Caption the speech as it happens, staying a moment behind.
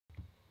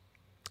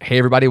Hey,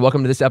 everybody.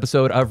 Welcome to this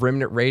episode of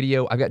Remnant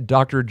Radio. I've got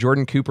Dr.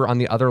 Jordan Cooper on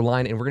the other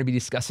line, and we're going to be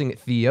discussing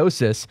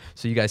Theosis,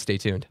 so you guys stay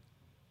tuned.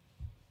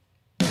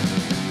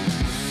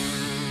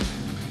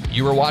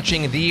 You are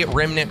watching the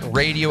Remnant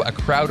Radio, a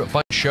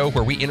crowdfunding show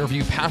where we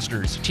interview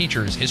pastors,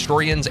 teachers,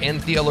 historians,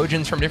 and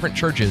theologians from different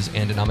churches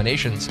and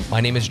denominations. My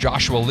name is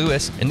Joshua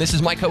Lewis, and this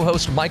is my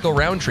co-host, Michael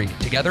Rowntree.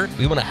 Together,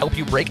 we want to help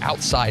you break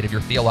outside of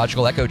your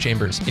theological echo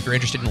chambers. If you're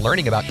interested in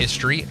learning about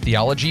history,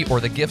 theology, or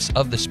the gifts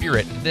of the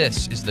Spirit,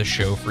 this is the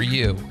show for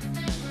you.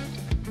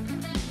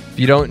 If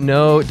you don't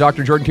know,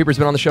 Dr. Jordan Cooper's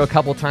been on the show a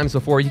couple of times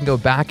before. You can go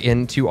back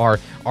into our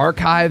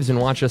archives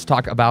and watch us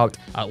talk about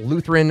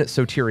Lutheran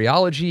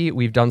soteriology.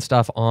 We've done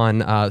stuff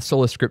on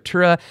Sola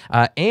Scriptura,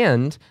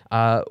 and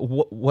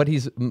what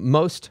he's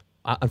most,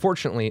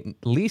 unfortunately,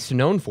 least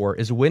known for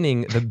is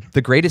winning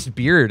the greatest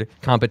beard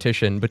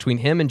competition between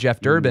him and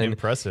Jeff Durbin.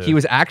 Impressive. He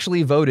was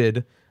actually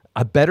voted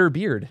a better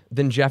beard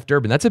than Jeff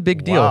Durbin. That's a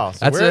big deal. Wow.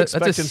 So that's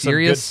we're a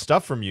serious some good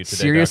stuff from you today,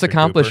 serious Dr.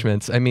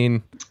 accomplishments. Cooper. I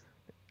mean.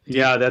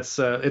 Yeah, that's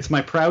it's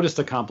my proudest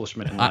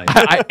accomplishment in life.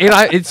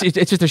 It's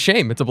just a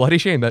shame. It's a bloody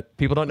shame that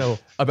people don't know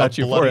about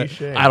you for it.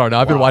 Shame. I don't know.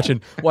 I've been watching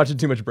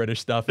too much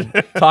British stuff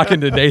and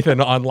talking to Nathan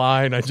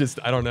online. I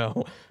don't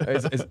know.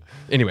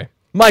 Anyway,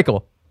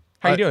 Michael,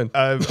 how you doing?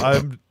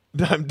 I'm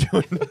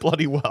doing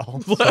bloody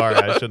well. Sorry,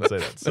 I shouldn't say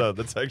that. So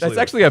that's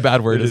actually a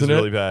bad word, isn't it? It is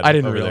really bad. I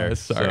didn't over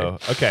realize. There. Sorry.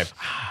 So, okay.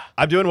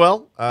 I'm doing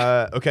well.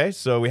 Okay,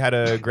 so we had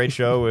a great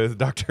show with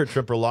Dr.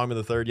 Tripper Longman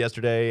III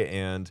yesterday,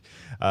 and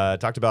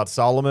talked about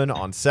Solomon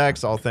on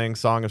sex, all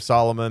things Song of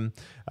Solomon.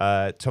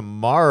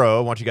 Tomorrow,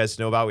 I want you guys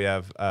to know about, we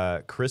have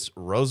Chris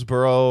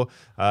Roseborough.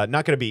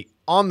 Not going to be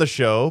on the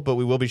show, but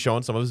we will be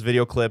showing some of his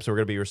video clips. We're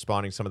going to be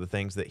responding to some of the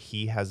things that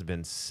he has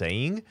been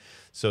saying.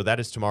 So that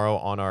is tomorrow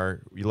on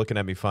our, you're looking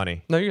at me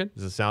funny. No, you're good.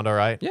 Does it sound all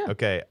right? Yeah.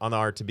 Okay, on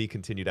our to be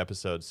continued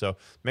episode. So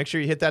make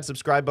sure you hit that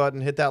subscribe button,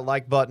 hit that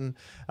like button.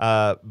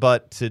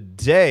 But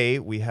today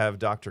we have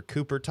Dr.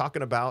 Cooper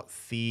talking about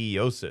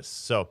theosis.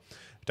 So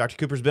Dr.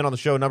 Cooper's been on the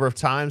show a number of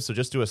times, so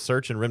just do a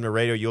search in Remnant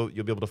Radio. You'll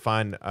be able to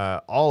find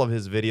all of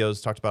his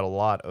videos. Talked about a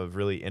lot of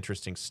really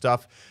interesting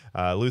stuff.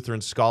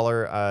 Lutheran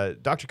scholar.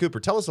 Dr.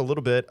 Cooper, tell us a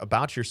little bit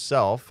about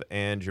yourself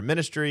and your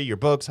ministry, your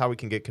books, how we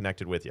can get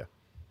connected with you.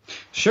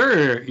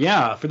 Sure.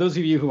 Yeah. For those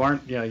of you who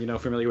aren't,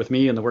 familiar with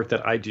me and the work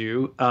that I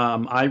do,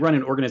 I run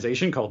an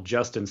organization called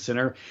Just and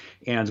Sinner,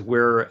 and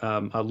we're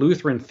a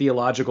Lutheran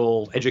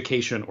theological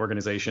education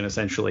organization.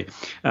 Essentially,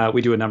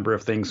 we do a number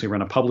of things. We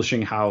run a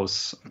publishing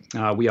house.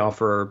 We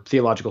offer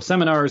theological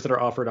seminars that are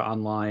offered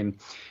online.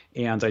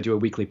 And I do a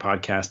weekly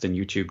podcast and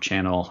YouTube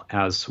channel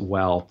as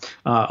well.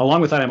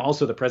 Along with that, I'm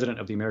also the president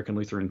of the American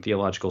Lutheran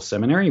Theological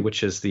Seminary,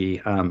 which is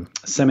the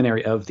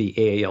seminary of the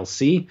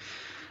AALC.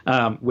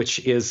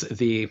 Which is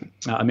the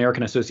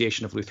American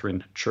Association of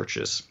Lutheran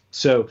Churches.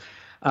 So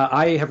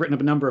I have written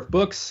a number of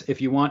books.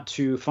 If you want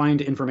to find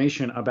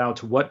information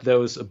about what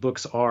those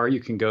books are, you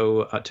can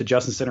go to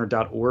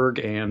justandsinner.org,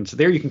 and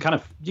there you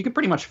can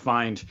pretty much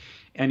find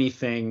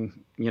anything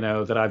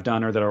that I've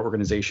done or that our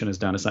organization has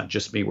done. It's not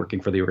just me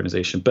working for the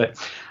organization, but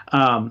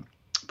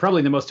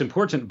probably the most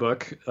important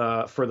book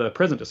for the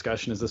present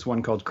discussion is this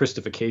one called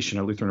Christification,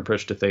 a Lutheran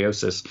Approach to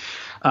Theosis.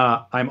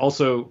 I'm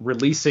also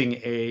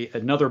releasing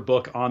another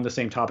book on the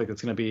same topic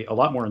that's going to be a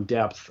lot more in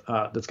depth,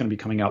 that's going to be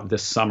coming out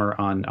this summer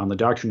on the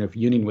doctrine of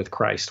union with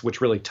Christ,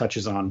 which really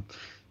touches on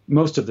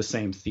most of the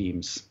same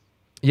themes.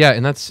 Yeah,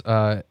 and that's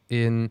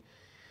in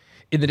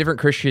the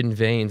different Christian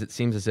veins, it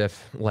seems as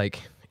if,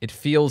 it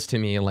feels to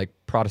me like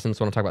Protestants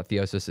want to talk about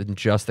theosis in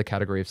just the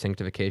category of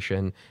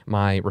sanctification.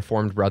 My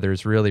Reformed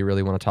brothers really,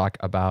 really want to talk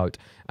about,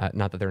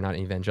 not that they're not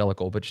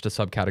evangelical, but just a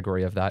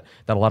subcategory of that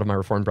a lot of my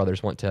Reformed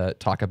brothers want to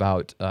talk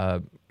about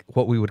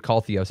what we would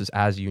call theosis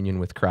as union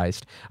with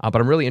Christ. But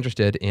I'm really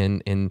interested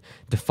in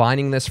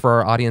defining this for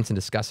our audience and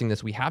discussing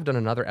this. We have done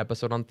another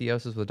episode on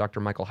theosis with Dr.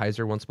 Michael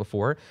Heiser once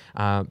before,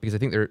 because I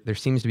think there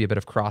seems to be a bit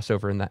of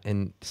crossover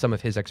in some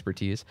of his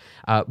expertise.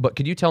 But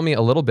could you tell me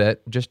a little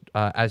bit, just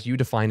as you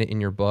define it in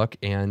your book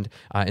and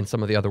in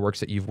some of the other works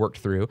that you've worked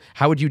through,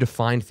 how would you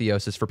define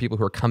theosis for people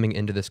who are coming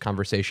into this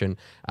conversation,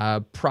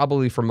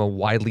 probably from a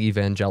widely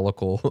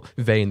evangelical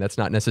vein that's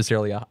not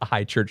necessarily a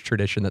high church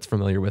tradition that's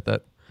familiar with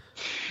it?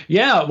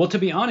 Yeah, well, to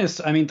be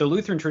honest, I mean, the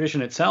Lutheran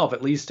tradition itself,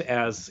 at least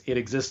as it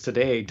exists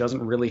today,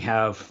 doesn't really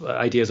have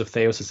ideas of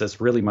theosis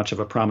as really much of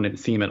a prominent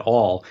theme at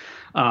all.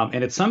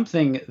 And it's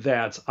something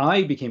that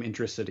I became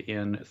interested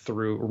in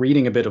through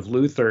reading a bit of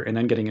Luther and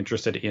then getting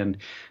interested in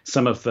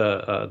some of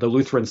the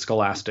Lutheran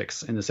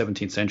scholastics in the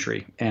 17th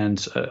century.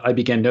 And I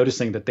began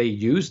noticing that they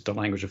used the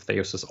language of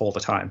theosis all the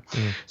time.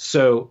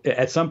 So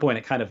at some point,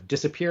 it kind of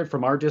disappeared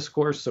from our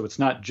discourse. So it's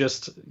not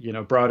just,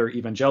 broader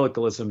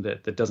evangelicalism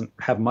that doesn't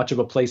have much of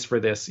a place for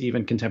this.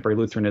 Even contemporary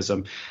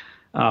Lutheranism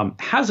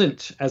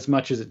hasn't as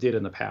much as it did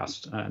in the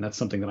past, and that's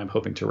something that I'm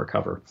hoping to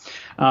recover.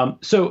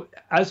 So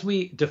as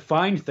we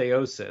define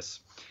theosis,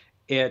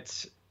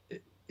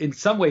 in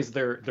some ways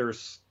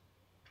there's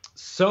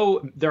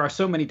there are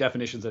so many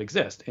definitions that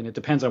exist, and it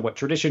depends on what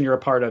tradition you're a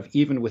part of.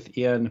 Even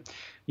within,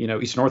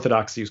 Eastern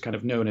Orthodoxy is kind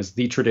of known as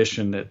the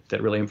tradition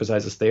that really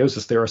emphasizes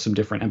theosis. There are some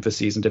different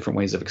emphases and different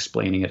ways of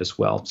explaining it as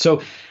well.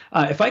 So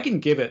if I can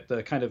give it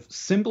the kind of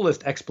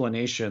simplest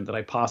explanation that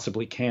I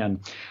possibly can,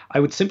 I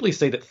would simply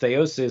say that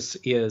theosis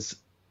is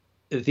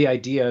the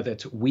idea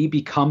that we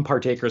become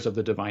partakers of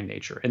the divine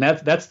nature. And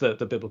that's the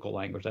biblical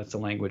language. That's the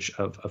language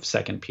of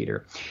 2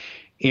 Peter.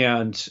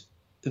 And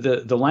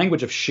the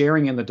language of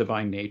sharing in the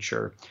divine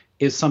nature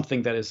is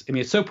something that is,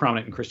 it's so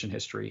prominent in Christian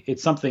history.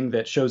 It's something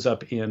that shows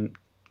up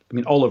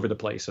all over the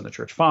place in the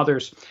church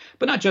fathers,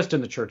 but not just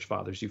in the church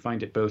fathers. You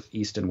find it both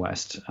east and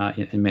west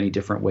in many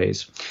different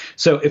ways.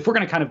 So if we're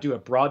going to kind of do a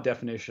broad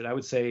definition, I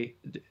would say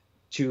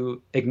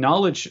to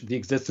acknowledge the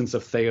existence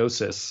of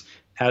theosis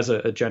as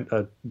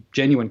a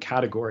genuine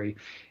category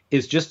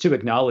is just to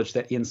acknowledge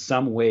that in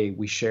some way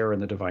we share in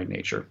the divine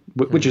nature,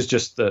 which is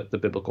just the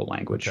biblical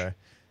language. Okay.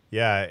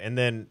 Yeah, and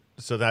then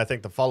I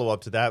think the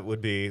follow-up to that would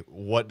be,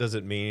 what does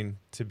it mean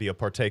to be a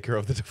partaker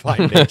of the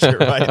divine nature,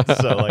 right?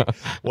 So,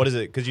 what is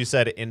it? Because you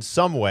said in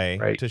some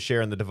way to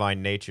share in the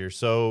divine nature.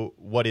 So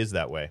what is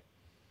that way?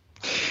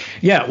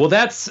 Yeah, well,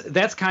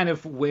 that's kind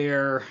of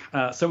where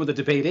some of the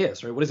debate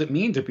is, right? What does it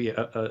mean to be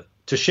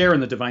to share in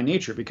the divine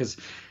nature? Because,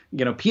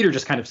 Peter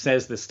just kind of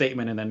says this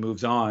statement and then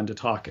moves on to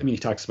talk. He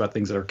talks about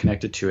things that are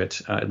connected to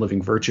it,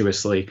 living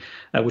virtuously,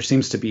 which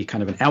seems to be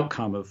kind of an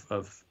outcome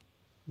of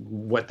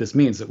what this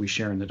means, that we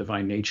share in the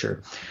divine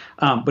nature.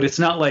 But it's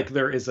not like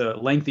there is a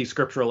lengthy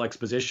scriptural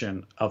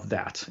exposition of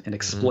that and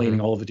explaining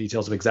all of the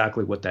details of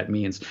exactly what that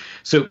means.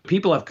 So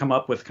people have come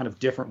up with kind of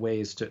different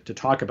ways to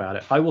talk about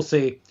it. I will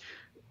say,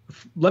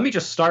 let me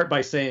just start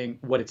by saying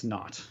what it's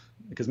not,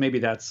 because maybe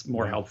that's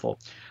more helpful.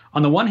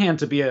 On the one hand,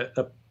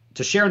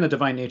 to share in the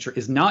divine nature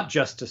is not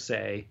just to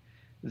say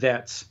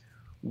that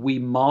we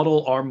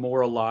model our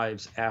moral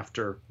lives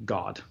after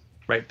God,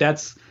 right?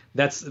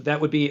 That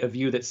would be a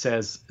view that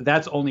says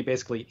that's only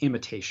basically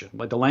imitation.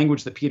 Like the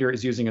language that Peter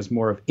is using is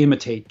more of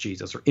imitate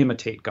Jesus or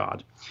imitate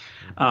God.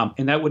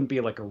 And that wouldn't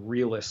be like a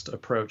realist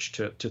approach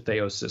to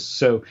theosis.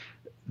 So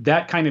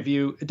that kind of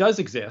view, it does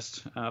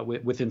exist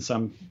within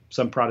some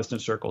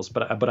Protestant circles,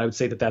 but I would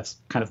say that that's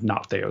kind of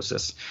not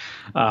theosis.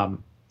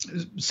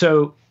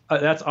 So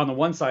that's on the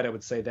one side, I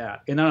would say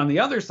that. And then on the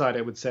other side,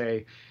 I would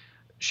say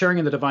sharing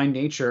in the divine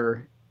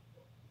nature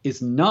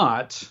is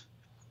not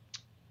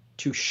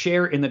to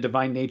share in the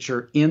divine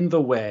nature in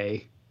the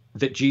way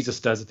that Jesus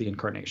does at the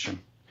incarnation.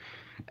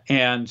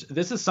 And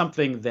this is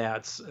something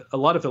that a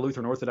lot of the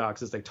Lutheran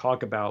Orthodox, as they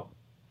talk about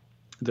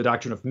the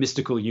doctrine of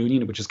mystical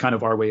union, which is kind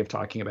of our way of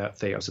talking about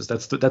theosis.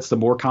 That's the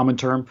more common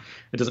term.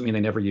 It doesn't mean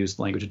they never use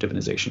the language of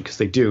divinization, because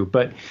they do.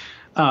 But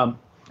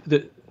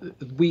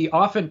we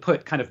often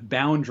put kind of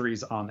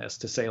boundaries on this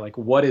to say, like,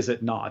 what is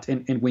it not?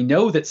 And we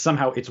know that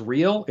somehow it's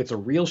real. It's a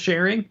real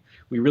sharing.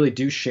 We really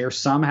do share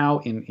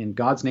somehow in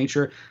God's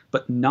nature,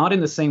 but not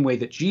in the same way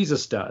that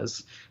Jesus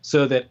does,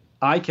 so that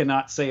I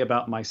cannot say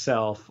about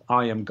myself,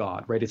 I am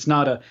God, right? It's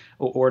not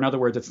or in other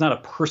words, it's not a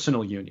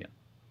personal union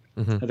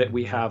that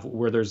we have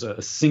where there's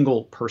a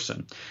single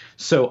person.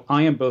 So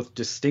I am both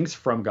distinct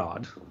from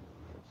God,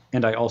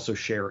 and I also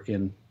share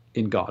in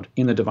God,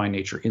 in the divine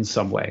nature, in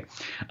some way.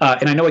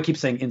 And I know I keep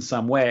saying in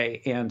some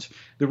way, and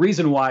the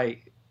reason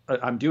why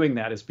I'm doing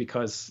that is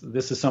because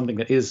this is something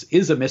that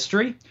is a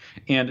mystery.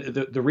 And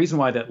the reason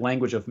why that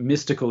language of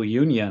mystical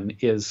union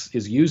is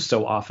used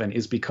so often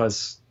is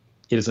because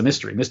it is a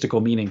mystery.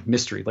 Mystical meaning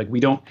mystery. Like, we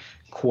don't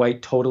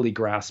quite totally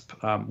grasp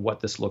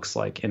what this looks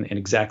like and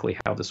exactly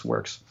how this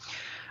works.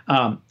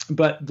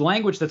 But the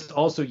language that's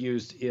also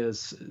used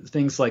is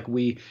things like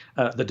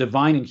the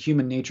divine and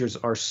human natures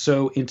are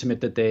so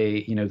intimate that they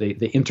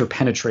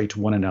interpenetrate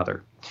one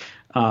another.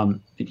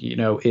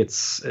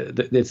 It's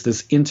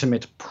this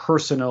intimate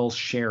personal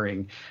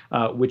sharing,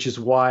 which is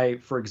why,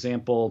 for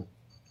example,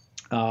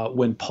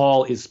 when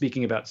Paul is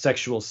speaking about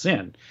sexual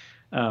sin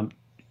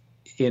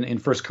in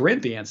 1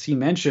 Corinthians, he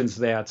mentions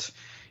that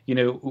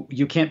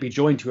you can't be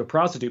joined to a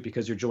prostitute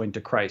because you're joined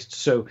to Christ.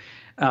 So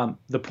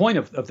the point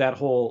of that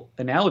whole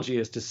analogy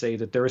is to say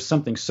that there is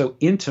something so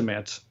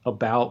intimate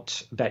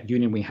about that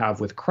union we have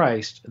with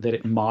Christ that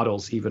it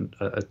models even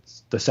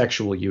the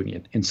sexual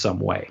union in some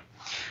way,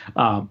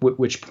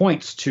 which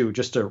points to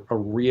just a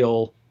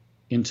real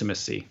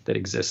intimacy that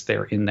exists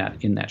there in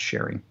that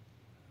sharing.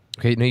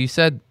 Okay, now you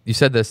said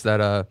this,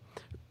 that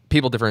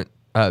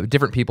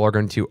different people are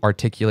going to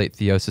articulate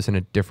theosis in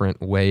a different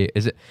way.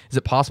 Is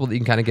it possible that you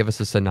can kind of give us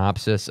a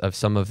synopsis of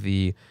some of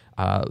the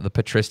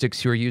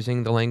patristics who are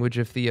using the language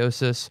of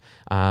theosis,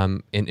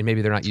 and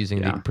maybe they're not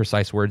using the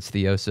precise words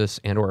theosis,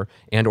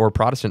 and or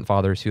Protestant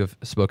fathers who have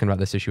spoken about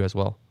this issue as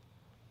well?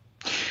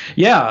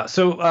 Yeah,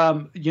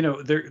 so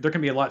there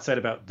can be a lot said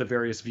about the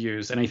various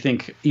views, and I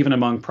think even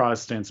among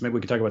Protestants, maybe we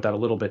could talk about that a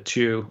little bit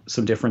too.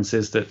 Some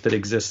differences that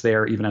exist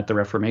there, even at the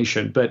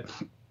Reformation. But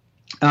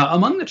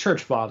among the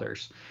Church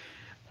Fathers,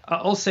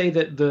 I'll say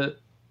that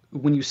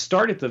when you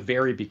start at the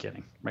very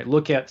beginning, right?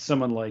 Look at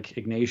someone like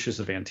Ignatius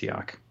of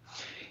Antioch.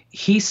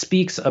 he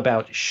speaks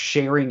about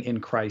sharing in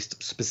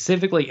Christ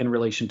specifically in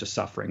relation to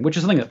suffering, which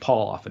is something that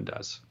Paul often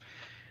does.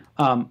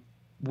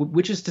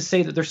 Which is to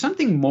say that there's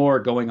something more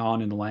going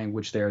on in the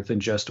language there than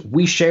just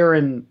we share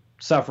in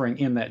suffering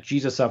in that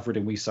Jesus suffered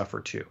and we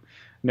suffer too.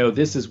 No,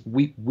 this is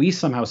we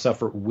somehow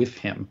suffer with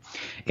him.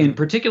 And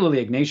particularly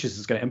Ignatius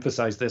is going to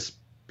emphasize this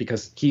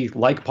because he,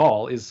 like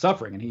Paul, is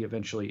suffering and he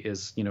eventually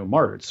is,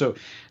 martyred. So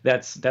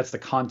that's the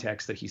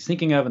context that he's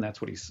thinking of, and that's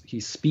what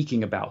he's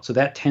speaking about. So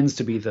that tends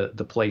to be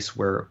the place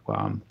where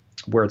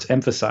it's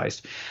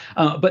emphasized.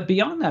 But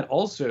beyond that,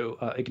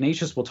 also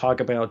Ignatius will talk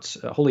about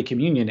Holy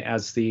Communion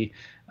as the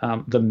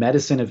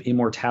medicine of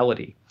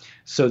immortality,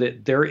 so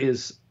that there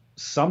is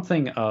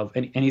something of,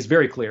 and he's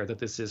very clear that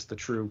this is the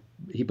true,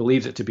 he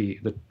believes it to be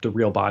the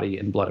real body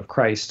and blood of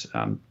Christ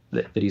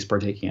that he's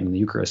partaking in the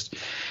Eucharist.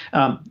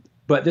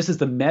 But this is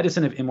the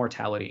medicine of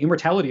immortality.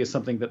 Immortality is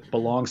something that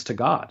belongs to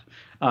God.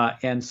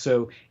 And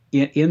so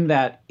in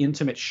that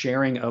intimate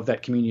sharing of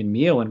that communion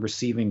meal and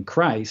receiving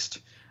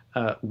Christ,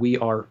 we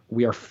are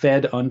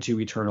fed unto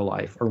eternal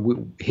life, or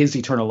his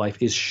eternal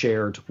life is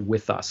shared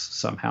with us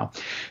somehow.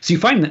 So you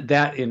find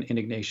that in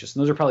Ignatius,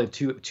 and those are probably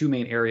two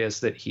main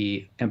areas that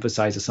he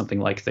emphasizes something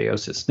like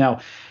theosis.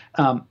 Now,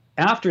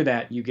 after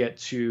that, you get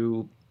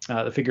to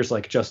the figures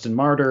like Justin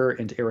Martyr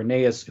and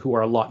Irenaeus, who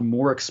are a lot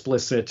more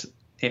explicit,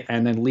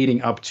 and then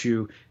leading up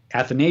to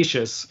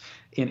Athanasius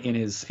in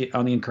his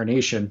on the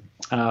Incarnation,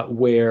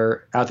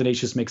 where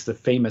Athanasius makes the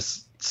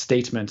famous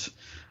statement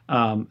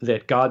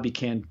that God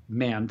became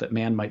man, that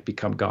man might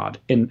become God.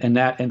 And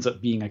that ends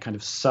up being a kind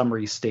of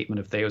summary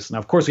statement of theos. Now,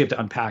 of course, we have to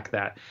unpack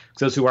that,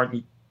 because those who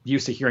aren't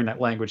used to hearing that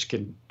language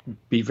can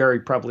be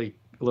probably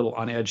a little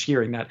on edge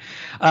hearing that.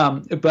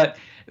 But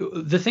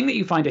the thing that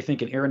you find, I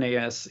think, in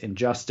Irenaeus, in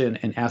Justin,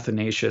 and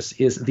Athanasius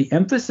is the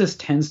emphasis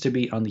tends to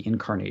be on the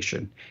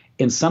Incarnation,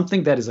 in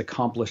something that is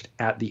accomplished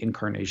at the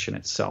Incarnation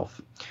itself.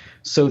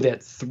 So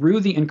that through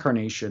the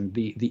Incarnation,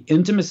 the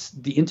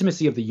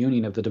intimacy of the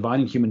union of the divine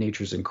and human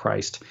natures in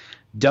Christ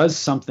does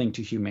something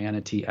to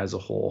humanity as a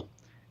whole,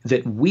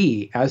 that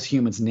we as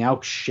humans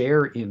now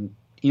share in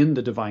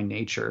the divine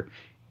nature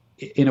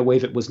in a way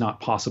that was not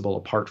possible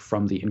apart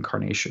from the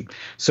Incarnation.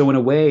 So in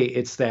a way,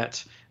 it's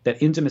that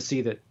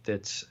intimacy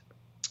that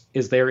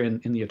is there in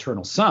the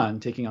eternal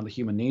Son taking on the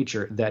human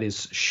nature that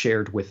is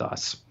shared with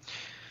us.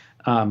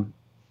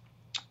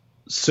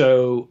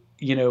 So,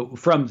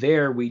 from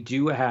there, we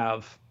do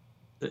have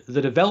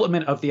the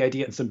development of the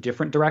idea in some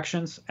different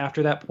directions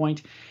after that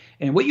point.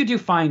 And what you do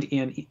find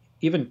in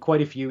even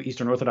quite a few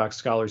Eastern Orthodox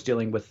scholars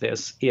dealing with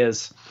this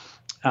is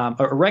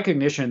a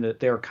recognition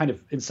that there are kind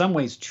of, in some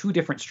ways, two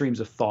different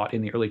streams of thought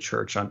in the early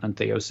church on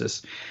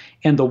theosis.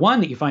 And the one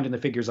that you find in the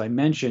figures I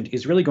mentioned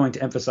is really going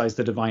to emphasize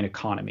the divine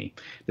economy.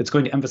 That's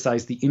going to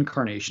emphasize the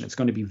Incarnation. It's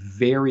going to be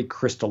very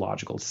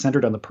Christological,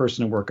 centered on the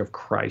person and work of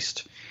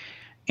Christ.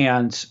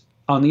 And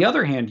on the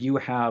other hand, you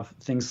have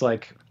things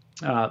like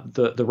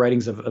the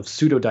writings of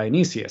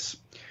Pseudo-Dionysius,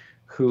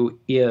 who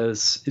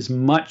is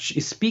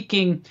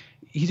speaking.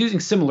 He's using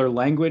similar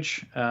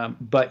language,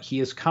 but he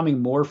is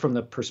coming more from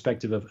the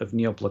perspective of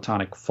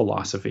Neoplatonic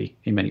philosophy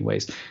in many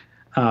ways.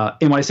 And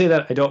when I say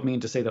that, I don't mean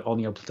to say that all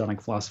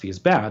Neoplatonic philosophy is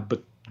bad,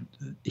 but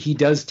he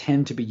does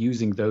tend to be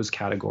using those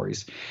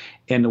categories.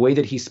 And the way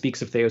that he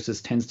speaks of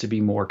theosis tends to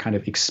be more kind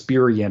of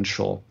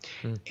experiential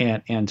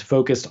and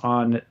focused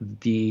on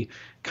the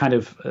kind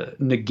of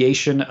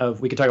negation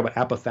of, we could talk about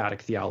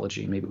apophatic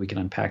theology. Maybe we can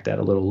unpack that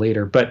a little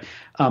later, but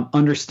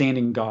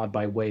understanding God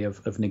by way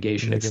of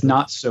negation. It's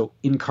not so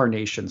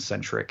incarnation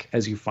centric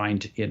as you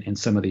find in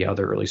some of the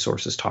other early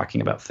sources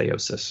talking about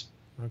theosis.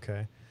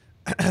 Okay.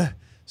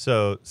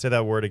 So say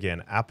that word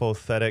again,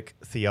 apothetic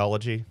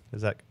theology.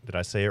 Did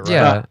I say it right?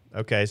 Yeah.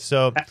 Okay.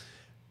 So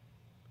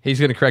he's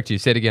going to correct you.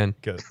 Say it again.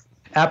 Good.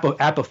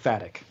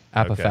 Apophatic.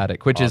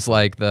 Apophatic, which is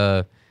like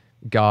the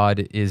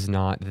God is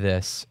not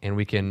this, and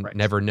we can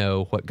never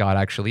know what God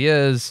actually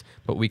is,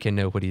 but we can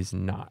know what he's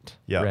not.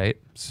 Yeah. Right.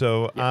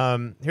 So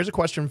here's a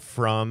question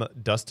from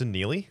Dustin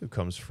Neely, who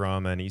comes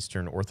from an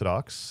Eastern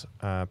Orthodox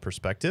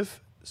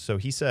perspective. So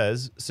he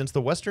says, since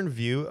the Western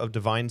view of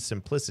divine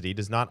simplicity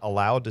does not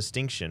allow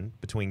distinction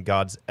between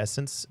God's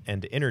essence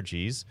and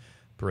energies,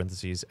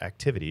 parentheses,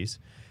 activities,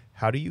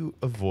 how do you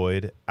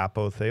avoid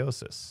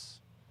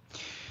apotheosis?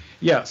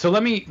 Yeah, so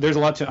there's a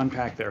lot to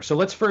unpack there. So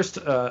let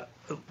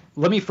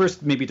me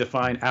first maybe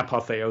define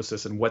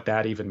apotheosis and what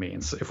that even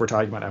means. If we're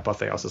talking about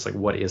apotheosis, like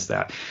what is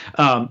that?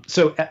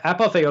 So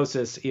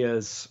apotheosis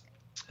is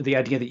the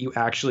idea that you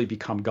actually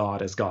become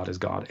God as God is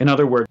God. In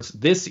other words,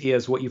 this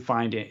is what you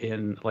find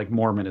in like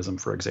Mormonism,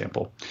 for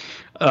example,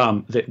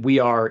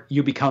 that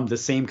you become the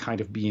same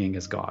kind of being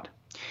as God.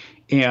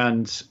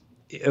 And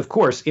of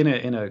course,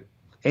 in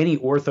any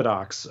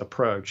Orthodox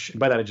approach, and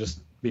by that I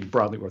just mean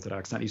broadly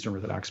Orthodox, not Eastern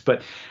Orthodox,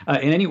 but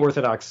in any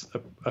Orthodox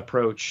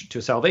approach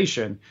to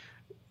salvation,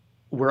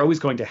 we're always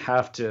going to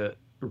have to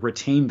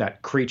retain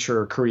that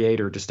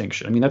creator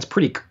distinction. I mean, that's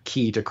pretty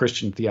key to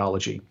Christian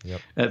theology,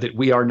 that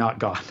we are not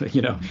God.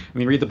 I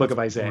mean, read the book of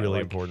Isaiah.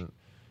 Really important.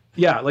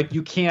 Yeah, like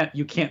you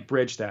can't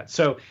bridge that.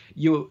 So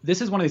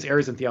this is one of these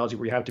areas in theology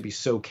where you have to be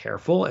so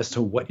careful as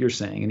to what you're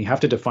saying, and you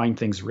have to define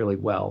things really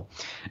well,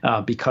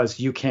 because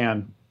you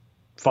can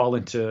fall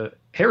into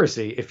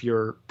heresy if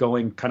you're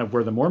going kind of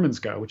where the Mormons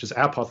go, which is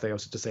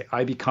apotheosis, to say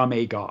I become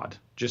a god,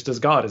 just as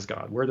God is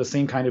God. We're the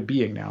same kind of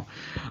being now.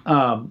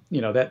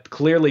 That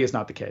clearly is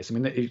not the case. I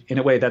mean, in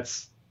a way,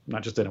 that's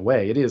not just in a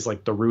way. It is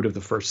like the root of the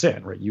first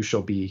sin, right? You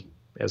shall be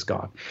as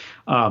God.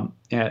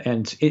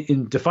 And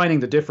in defining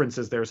the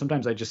differences there,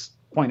 sometimes I just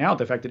point out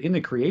the fact that in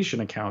the creation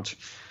account,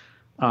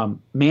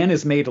 man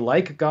is made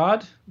like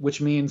God,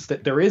 which means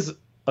that there is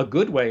a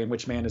good way in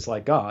which man is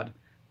like God,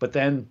 but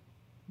then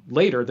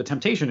later the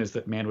temptation is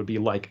that man would be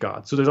like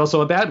God. So there's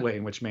also a bad way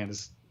in which man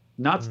is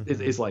not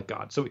is like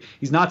God. So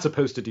he's not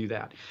supposed to do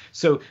that.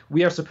 So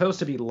we are supposed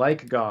to be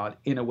like God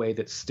in a way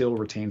that still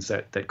retains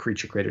that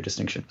creature creator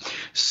distinction.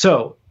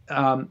 So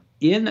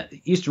in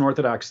Eastern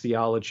Orthodox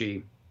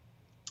theology,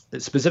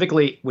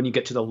 specifically when you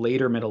get to the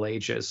later Middle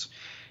Ages,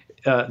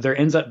 there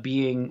ends up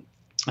being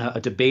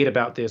a debate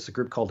about this, a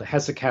group called the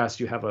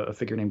Hesychast. You have a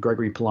figure named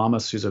Gregory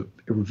Palamas, who's a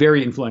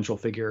very influential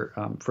figure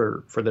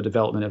for the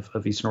development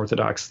of Eastern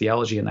Orthodox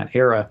theology in that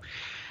era.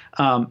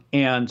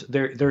 And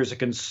there's a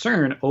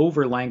concern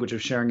over language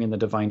of sharing in the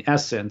divine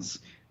essence,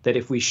 that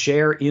if we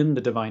share in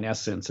the divine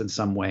essence in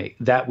some way,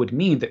 that would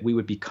mean that we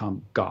would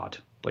become God,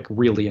 like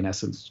really in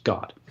essence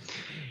God.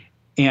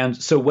 And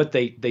so what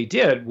they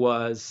did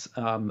was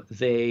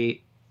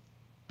they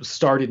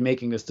started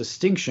making this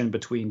distinction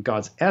between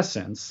God's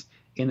essence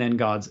and then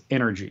God's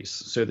energies.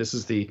 So this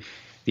is the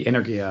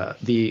energy,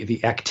 the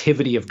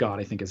activity of God,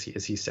 I think, as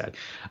he said.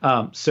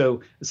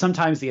 So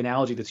sometimes the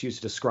analogy that's used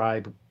to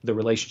describe the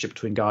relationship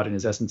between God and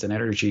his essence and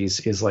energies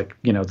is like,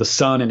 the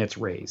sun and its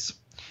rays.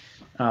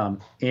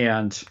 And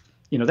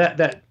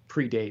that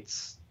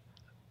predates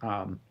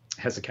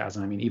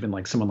hesychasm. I mean, even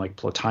like someone like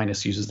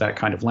Plotinus uses that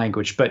kind of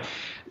language. But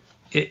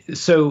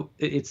it's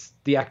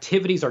the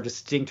activities are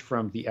distinct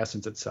from the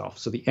essence itself.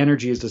 So the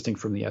energy is distinct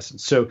from the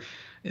essence. So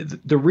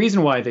the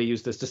reason why they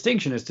use this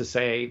distinction is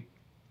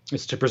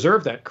to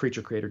preserve that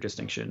creature creator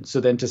distinction. So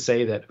then to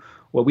say that,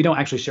 well, we don't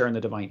actually share in the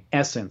divine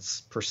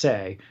essence per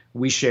se,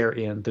 we share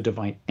in the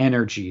divine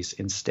energies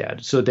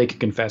instead. So they can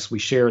confess we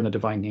share in the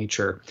divine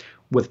nature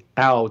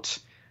without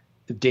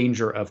the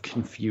danger of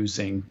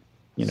confusing,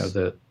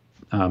 the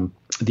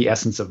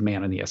essence of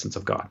man and the essence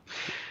of God.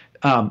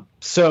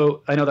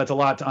 So I know that's a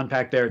lot to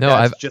unpack there. No,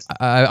 I just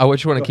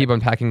want to keep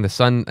unpacking the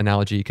sun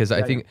analogy, because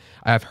I think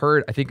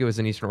it was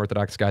an Eastern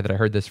Orthodox guy that I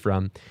heard this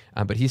from,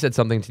 but he said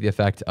something to the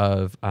effect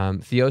of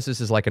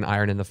theosis is like an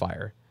iron in the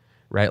fire,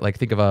 right? Like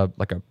think of a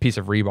piece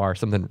of rebar,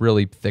 something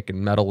really thick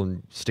and metal,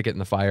 and stick it in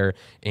the fire,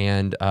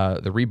 and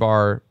the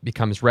rebar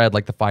becomes red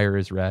like the fire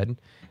is red.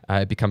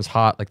 It becomes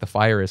hot like the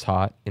fire is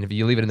hot, and if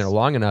you leave it in there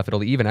long enough,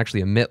 it'll even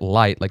actually emit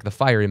light like the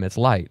fire emits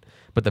light,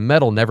 but the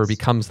metal never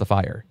becomes the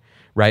fire.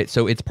 Right,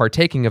 so it's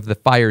partaking of the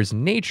fire's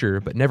nature,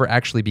 but never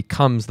actually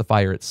becomes the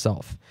fire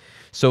itself.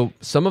 So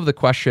some of the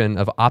question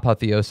of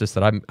apotheosis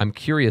that I'm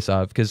curious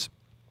of, because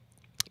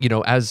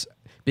as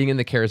being in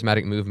the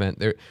charismatic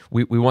movement,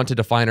 we want to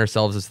define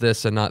ourselves as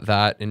this and not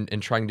that,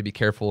 and trying to be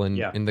careful in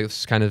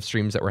the kind of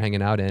streams that we're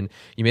hanging out in.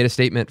 You made a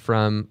statement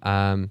from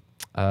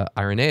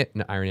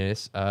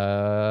Athanasius,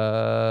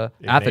 that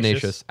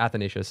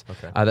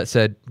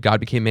said God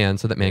became man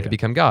so that man could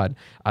become God.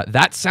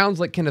 That sounds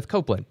like Kenneth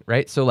Copeland,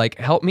 right? So like,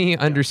 help me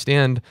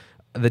understand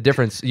the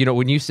difference.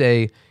 When you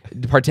say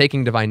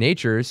partaking divine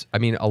natures, I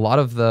mean, a lot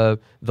of the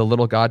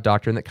little God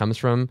doctrine that comes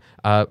from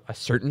a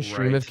certain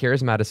stream of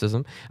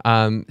charismaticism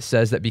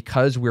says that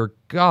because we're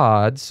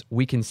gods,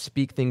 we can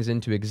speak things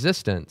into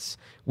existence,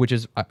 which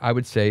is, I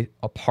would say,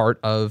 a part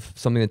of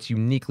something that's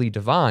uniquely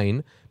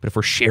divine. But if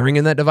we're sharing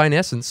in that divine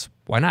essence,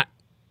 why not?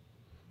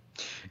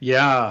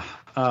 Yeah,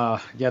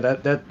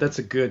 that's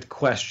a good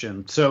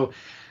question. So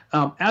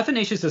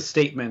Athanasius'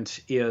 statement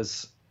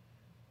is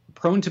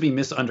prone to be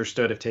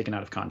misunderstood if taken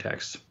out of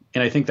context,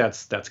 and I think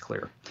that's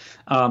clear.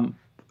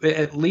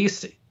 At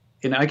least,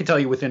 and I can tell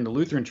you within the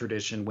Lutheran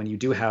tradition, when you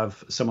do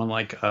have someone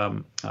like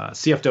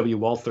C.F.W.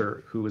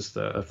 Walther, who was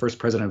the first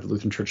president of the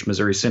Lutheran Church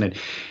Missouri Synod,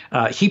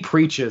 he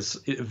preaches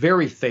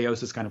very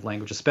theosis kind of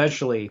language,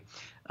 especially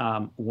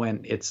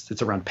when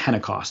it's around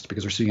Pentecost,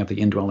 because we're speaking of the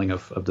indwelling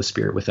of the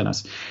Spirit within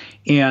us.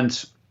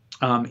 And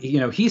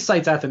he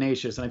cites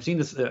Athanasius, and I've seen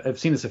this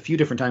a few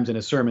different times in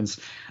his sermons,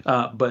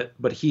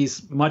 but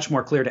he's much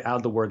more clear to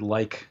add the word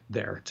 "like"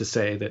 there, to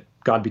say that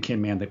God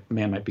became man, that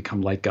man might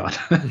become like God,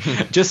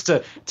 just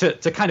to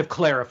kind of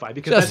clarify,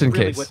 because just that's in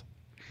really case.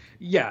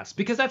 Yes,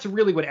 because that's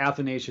really what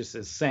Athanasius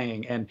is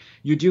saying. And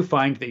you do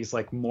find these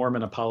like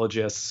Mormon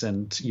apologists,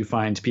 and you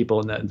find people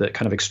in the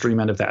kind of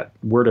extreme end of that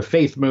word of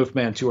faith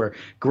movement who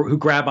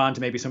grab onto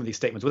maybe some of these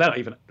statements without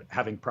even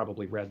having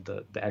probably read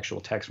the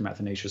actual text from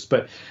Athanasius,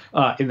 but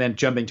and then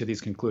jumping to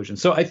these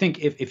conclusions. So I think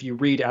if you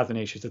read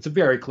Athanasius, it's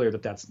very clear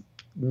that that's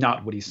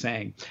not what he's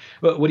saying.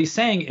 But what he's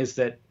saying is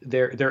that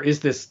there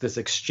is this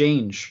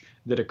exchange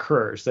that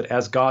occurs, that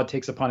as God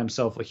takes upon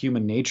himself a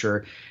human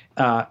nature,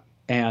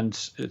 and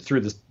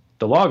through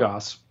the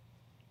Logos,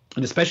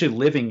 and especially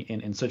living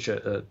in such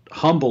a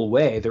humble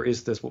way, there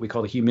is this what we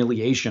call the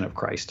humiliation of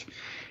Christ,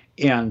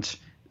 and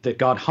that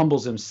God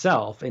humbles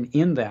himself, and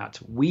in that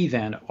we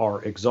then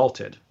are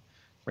exalted,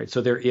 right?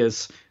 So there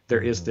is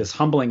this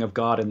humbling of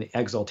God and the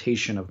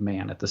exaltation of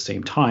man at the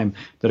same time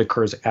that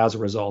occurs as a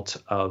result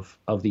of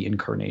the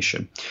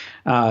incarnation.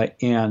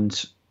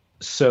 And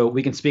so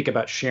we can speak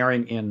about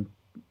sharing in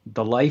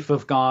the life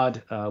of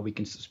God. We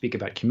can speak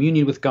about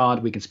communion with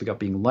God. We can speak about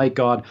being like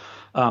God.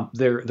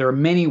 There are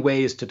many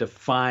ways to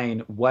define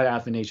what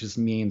Athanasius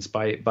means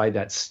by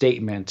that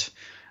statement.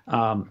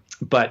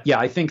 But yeah,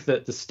 I think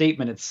that the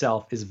statement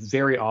itself is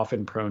very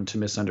often prone to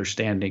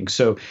misunderstanding.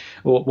 So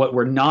what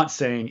we're not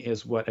saying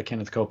is what a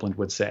Kenneth Copeland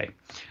would say.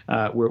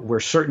 We're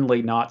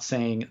certainly not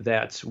saying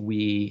that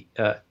we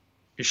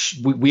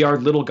are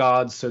little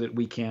gods so that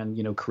we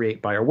can,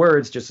 create by our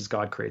words, just as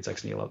God creates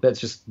ex nihilo. It's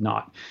just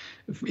not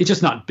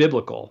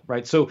biblical,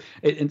 right? So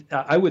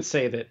I would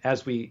say that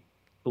as we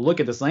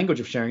look at this language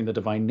of sharing the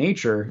divine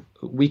nature,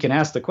 we can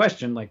ask the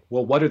question like,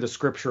 well, what are the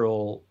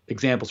scriptural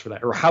examples for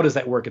that? Or how does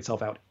that work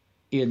itself out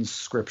in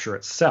scripture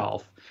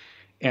itself?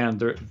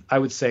 And I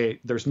would say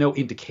there's no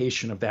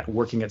indication of that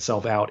working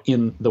itself out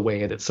in the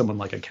way that someone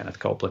like a Kenneth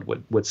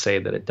Copeland would say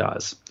that it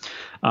does.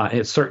 And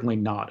it's certainly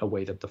not a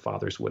way that the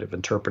fathers would have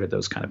interpreted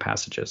those kind of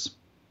passages.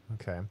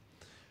 Okay.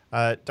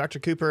 Dr.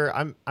 Cooper,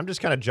 I'm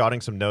just kind of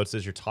jotting some notes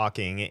as you're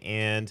talking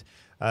and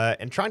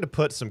trying to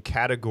put some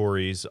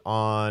categories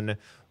on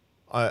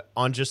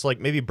just like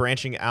maybe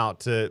branching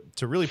out to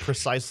really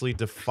precisely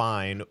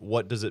define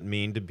what does it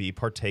mean to be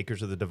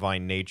partakers of the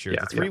divine nature.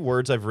 The three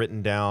words I've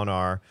written down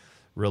are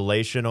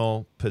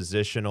relational,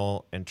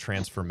 positional, and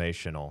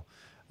transformational.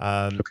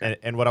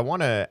 And what I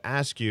want to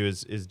ask you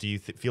is do you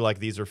feel like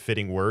these are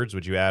fitting words?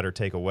 Would you add or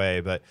take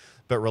away? But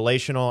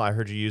relational, I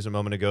heard you use a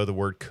moment ago the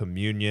word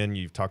communion.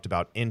 You've talked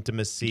about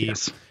intimacy.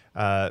 Yes.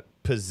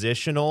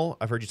 Positional,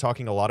 I've heard you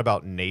talking a lot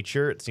about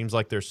nature. It seems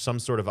like there's some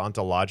sort of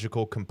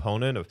ontological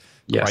component of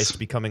Christ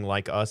becoming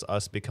like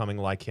us becoming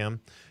like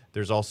him.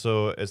 There's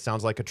also, it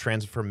sounds like a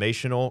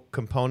transformational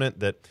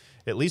component that,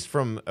 at least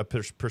from a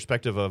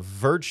perspective of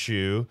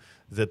virtue,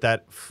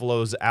 that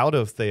flows out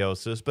of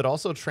theosis, but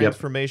also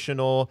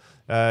transformational.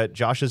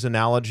 Josh's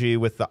analogy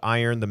with the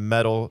iron, the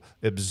metal,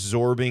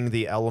 absorbing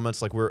the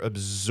elements, like we're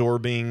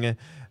absorbing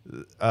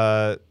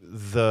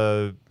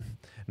the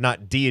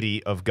not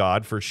deity of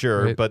God for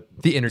sure, right, but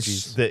the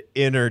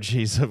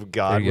energies of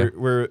God.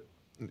 We're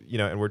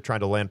and we're trying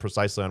to land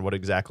precisely on what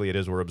exactly it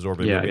is we're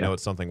absorbing, but we know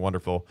it's something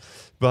wonderful.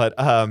 But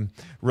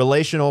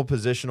relational,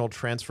 positional,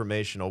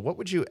 transformational, what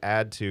would you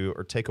add to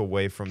or take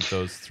away from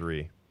those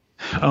three?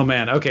 Oh,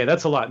 man. Okay,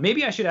 that's a lot.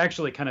 Maybe I should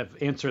actually kind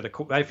of answer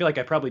I feel like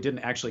I probably didn't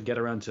actually get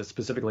around to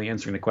specifically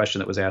answering the question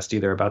that was asked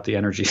either about the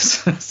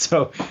energies.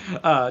 So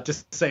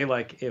just say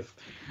like if,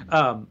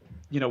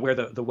 where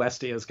the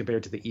West is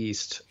compared to the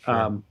East,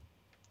 sure.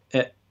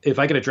 If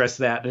I could address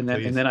that and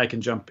Please. then I can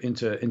jump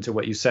into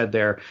what you said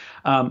there.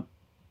 So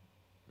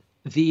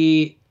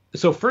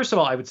first of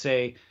all, I would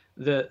say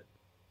the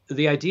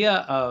idea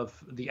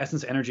of the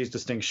essence energies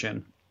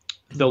distinction,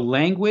 the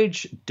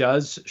language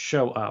does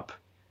show up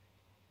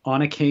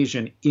on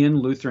occasion in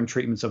Lutheran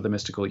treatments of the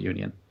mystical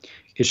union.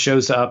 It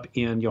shows up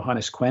in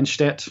Johannes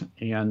Quenstedt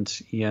and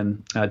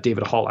in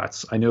David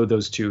Hollatz. I know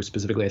those two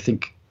specifically. I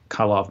think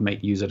Kalov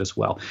might use it as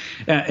well.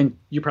 And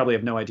you probably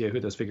have no idea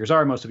who those figures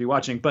are, most of you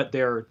watching, but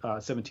they're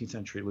 17th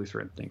century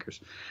Lutheran thinkers.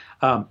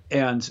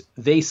 And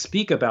they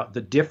speak about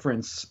the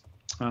difference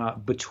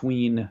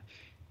between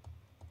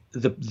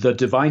the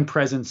divine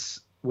presence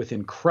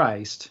within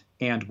Christ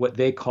and what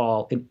they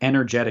call an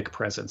energetic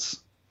presence.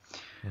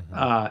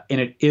 Mm-hmm.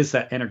 And it is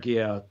that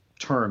energia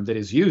term that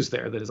is used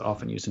there that is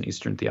often used in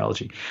Eastern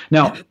theology.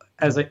 Now,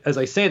 as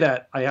I say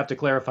that, I have to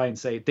clarify and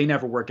say they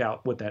never work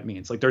out what that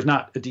means. Like there's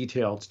not a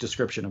detailed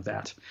description of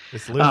that.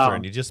 It's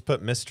Lutheran. You just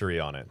put mystery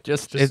on it.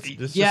 Just mystery.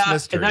 And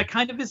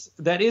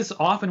that is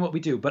often what we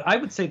do. But I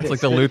would say it's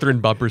like the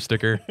Lutheran bumper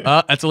sticker.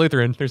 That's a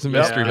Lutheran. There's a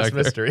mystery back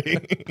there. Mystery.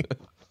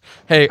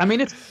 Hey, I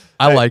mean,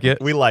 I like it.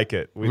 We like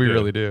it. We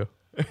really do.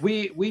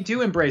 We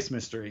do embrace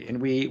mystery,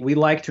 and we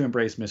like to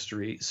embrace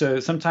mystery.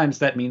 So sometimes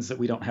that means that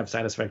we don't have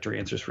satisfactory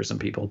answers for some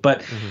people.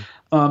 But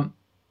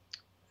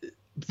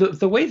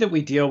the way that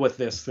we deal with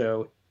this,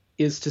 though,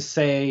 is to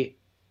say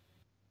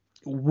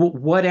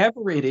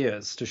whatever it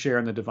is to share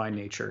in the divine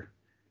nature,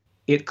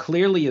 it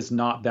clearly is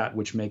not that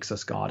which makes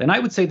us God. And I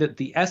would say that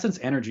the essence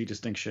energy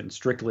distinction,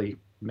 strictly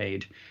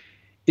made,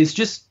 is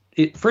just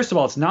first of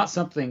all, it's not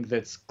something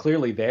that's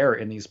clearly there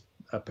in these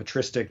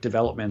patristic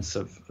developments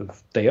of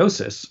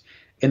theosis.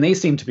 And they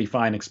seem to be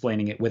fine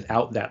explaining it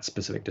without that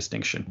specific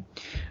distinction.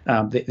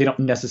 They don't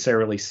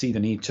necessarily see the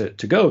need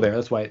to go there.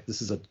 That's why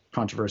this is a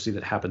controversy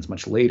that happens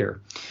much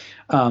later.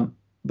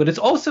 But it's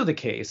also the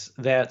case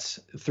that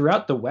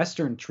throughout the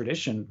Western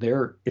tradition,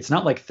 it's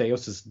not like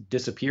theosis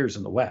disappears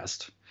in the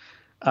West.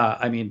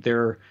 I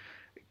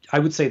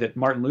would say that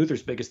Martin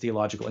Luther's biggest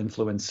theological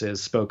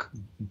influences spoke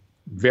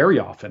very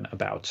often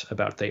about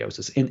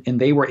theosis, and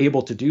they were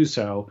able to do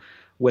so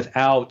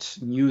without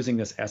using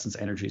this essence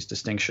energies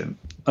distinction.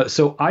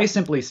 So I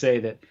simply say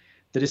that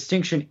the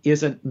distinction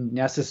isn't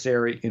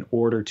necessary in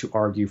order to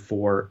argue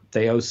for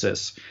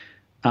theosis.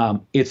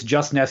 It's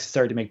just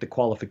necessary to make the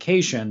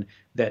qualification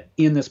that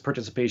in this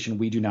participation,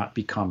 we do not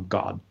become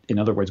God. In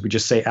other words, we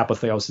just say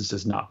apotheosis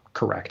is not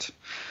correct.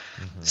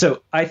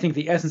 So I think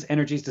the essence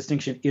energies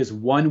distinction is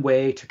one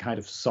way to kind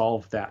of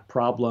solve that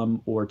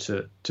problem, or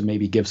to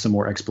maybe give some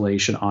more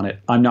explanation on it.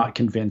 I'm not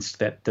convinced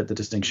that the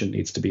distinction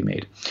needs to be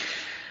made.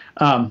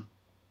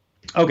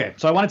 Okay,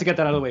 so I wanted to get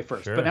that out of the way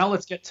first. Sure. But now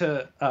let's get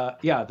to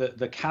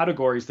the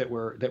categories that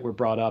were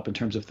brought up in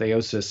terms of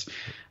theosis.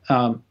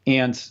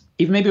 And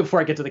even maybe before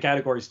I get to the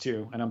categories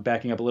too, and I'm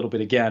backing up a little bit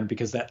again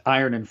because that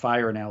iron and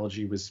fire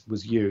analogy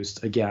was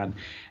used again.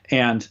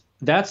 And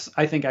that's,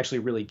 I think, actually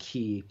really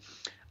key.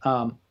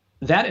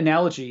 That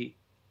analogy,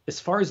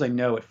 as far as I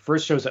know, it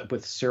first shows up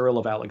with Cyril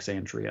of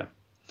Alexandria.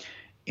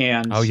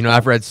 And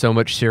I've read so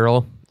much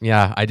Cyril.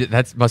 Yeah, I did.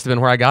 That must have been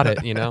where I got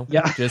it.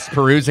 Yeah. Just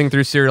perusing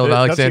through Cyril of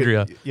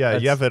Alexandria.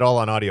 You have it all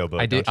on audiobook.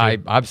 I do. Don't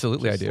you?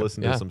 Absolutely, Just I do.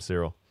 Listen to some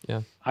Cyril.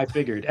 Yeah, I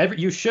figured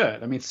you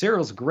should. I mean,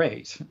 Cyril's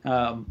great.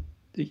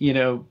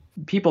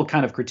 People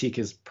kind of critique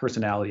his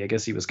personality. I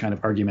guess he was kind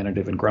of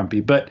argumentative and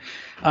grumpy, but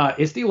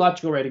his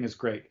theological writing is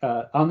great.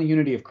 On the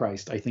Unity of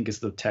Christ, I think, is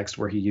the text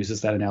where he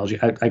uses that analogy.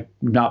 I'm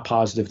not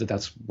positive that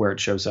that's where it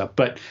shows up,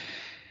 but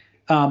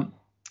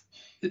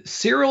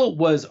Cyril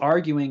was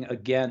arguing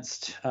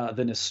against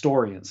the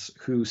Nestorians,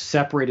 who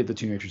separated the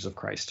two natures of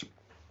Christ.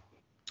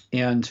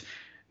 And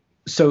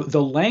so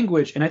the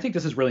language, and I think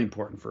this is really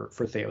important for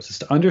theosis,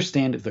 to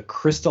understand the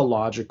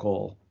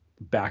Christological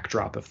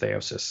backdrop of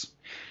theosis.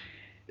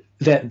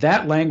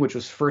 That language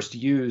was first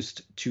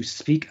used to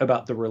speak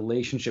about the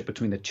relationship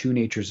between the two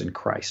natures in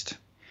Christ,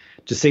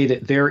 to say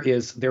that there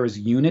is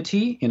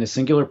unity in a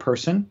singular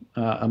person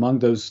among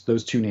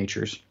those two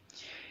natures,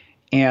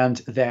 and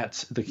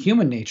that the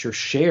human nature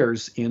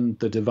shares in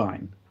the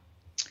divine,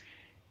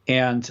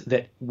 and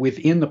that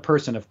within the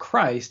person of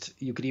Christ,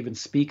 you could even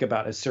speak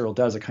about, as Cyril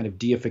does, a kind of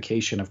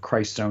deification of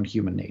Christ's own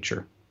human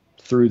nature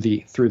through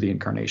the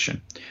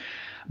incarnation.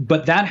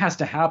 But that has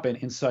to happen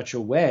in such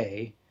a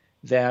way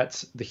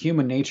that the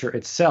human nature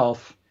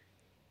itself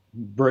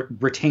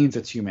retains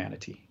its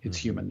humanity, its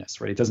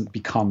humanness, right? It doesn't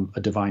become a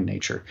divine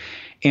nature.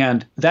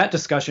 And that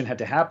discussion had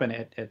to happen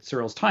at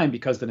Cyril's time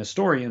because the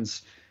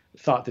Nestorians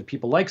thought that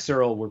people like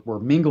Cyril were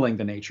mingling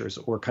the natures,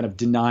 or kind of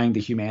denying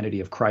the humanity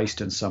of Christ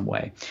in some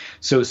way.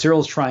 So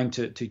Cyril's trying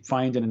to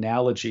find an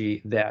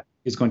analogy that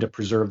is going to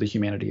preserve the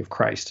humanity of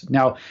Christ.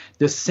 Now,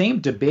 this same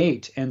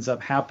debate ends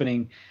up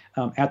happening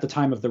at the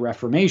time of the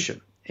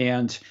Reformation.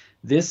 And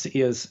this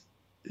is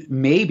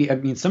maybe,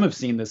 some have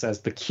seen this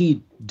as the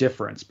key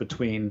difference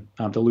between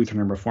the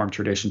Lutheran and Reformed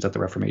traditions at the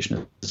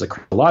Reformation is a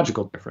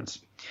Christological difference.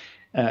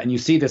 And you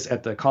see this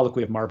at the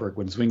Colloquy of Marburg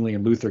when Zwingli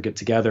and Luther get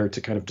together to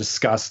kind of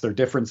discuss their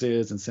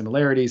differences and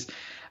similarities.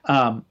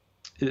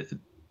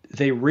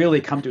 They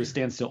really come to a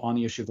standstill on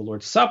the issue of the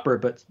Lord's Supper,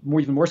 but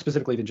even more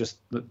specifically than just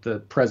the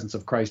presence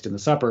of Christ in the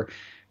supper,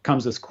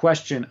 comes this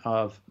question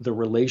of the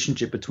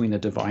relationship between the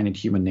divine and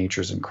human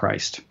natures in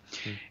Christ.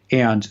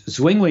 And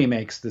Zwingli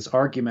makes this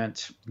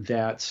argument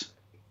that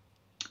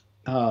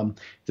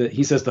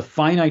he says the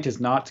finite is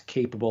not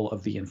capable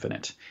of the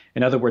infinite.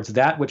 In other words,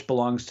 that which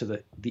belongs to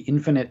the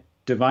infinite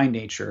divine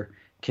nature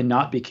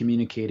cannot be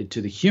communicated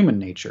to the human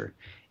nature.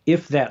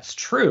 If that's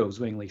true,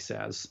 Zwingli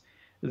says,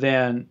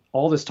 then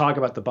all this talk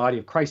about the body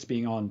of Christ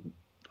being on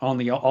all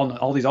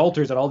these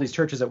altars at all these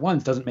churches at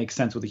once doesn't make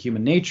sense with the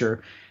human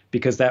nature,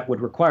 because that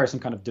would require some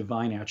kind of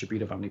divine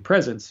attribute of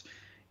omnipresence.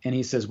 And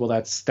he says, well,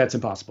 that's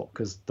impossible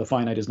because the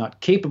finite is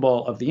not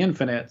capable of the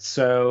infinite.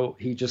 So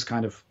he just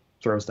kind of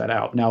throws that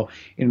out. Now,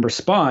 in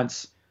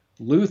response,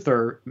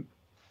 Luther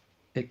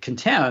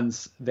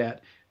contends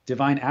that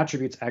divine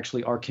attributes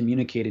actually are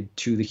communicated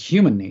to the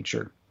human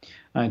nature.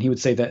 And he would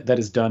say that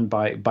is done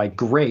by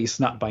grace,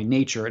 not by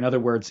nature. In other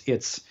words,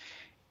 it's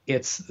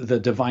the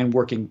divine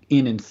working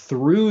in and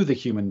through the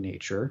human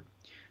nature,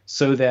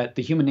 so that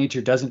the human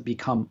nature doesn't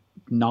become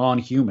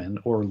non-human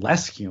or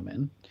less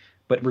human,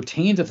 but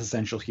retains its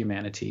essential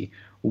humanity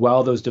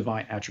while those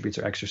divine attributes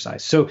are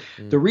exercised. So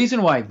the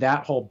reason why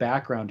that whole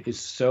background is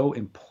so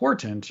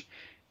important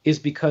is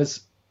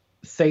because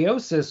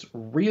theosis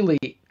really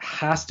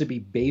has to be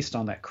based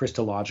on that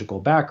Christological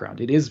background.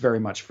 It is very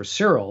much for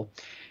Cyril.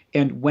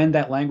 And when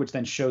that language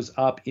then shows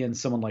up in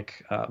someone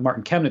like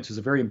Martin Chemnitz, who's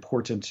a very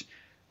important,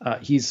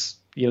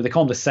 they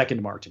call him the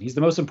second Martin. He's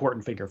the most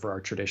important figure for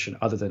our tradition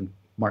other than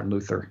Martin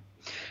Luther.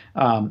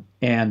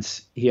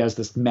 And he has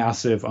this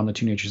massive On the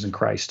Two Natures in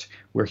Christ,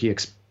 where he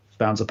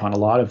expounds upon a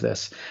lot of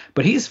this.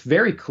 But he's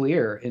very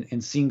clear in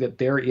seeing that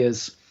there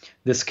is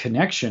this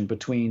connection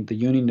between the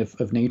union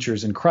of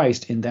natures in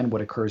Christ and then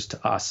what occurs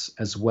to us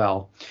as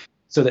well.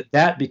 So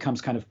that becomes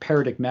kind of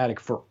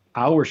paradigmatic for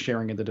our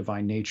sharing in the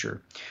divine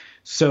nature.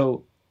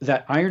 So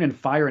that iron and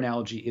fire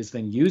analogy is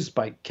then used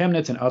by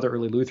Chemnitz and other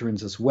early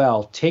Lutherans as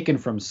well, taken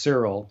from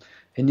Cyril,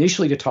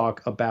 initially to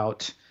talk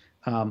about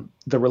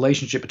the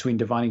relationship between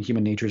divine and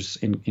human natures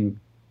in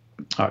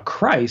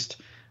Christ,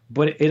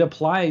 but it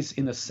applies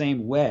in the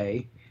same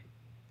way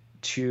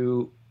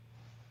to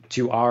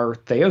to our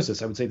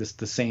theosis. I would say this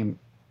the same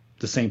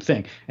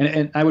thing.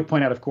 And I would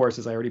point out, of course,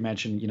 as I already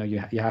mentioned,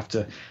 you have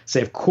to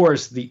say, of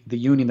course, the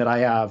union that I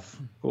have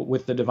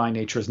with the divine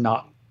nature is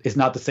not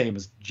the same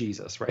as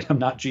Jesus, right? I'm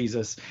not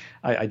Jesus.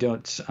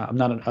 I'm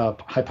not a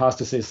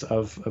hypostasis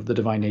of the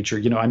divine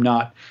nature. I'm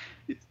not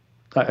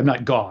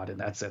God in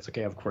that sense.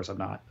 Okay, of course I'm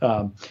not.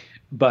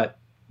 But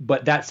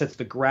that sets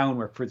the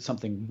groundwork for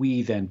something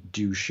we then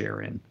do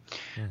share in.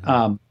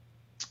 Mm-hmm.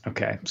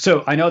 Okay,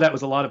 so I know that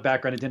was a lot of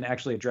background. It didn't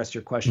actually address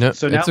your question. No,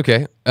 so now, it's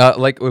okay.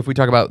 Like if we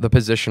talk about the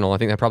positional, I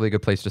think that's probably a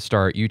good place to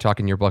start. You talk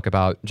in your book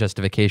about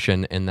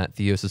justification and that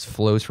theosis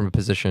flows from a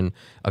position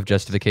of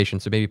justification.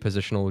 So maybe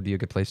positional would be a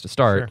good place to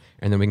start, sure.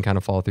 And then we can kind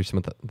of follow through some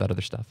of that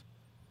other stuff.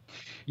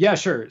 Yeah,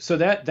 sure. So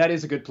that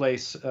is a good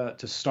place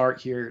to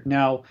start here.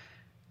 Now,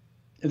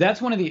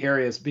 that's one of the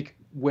areas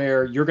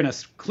where you're going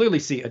to clearly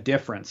see a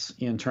difference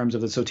in terms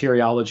of the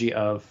soteriology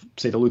of,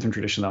 say, the Lutheran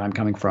tradition that I'm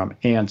coming from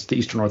and the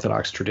Eastern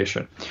Orthodox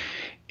tradition.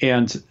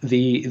 And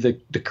the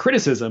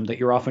criticism that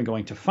you're often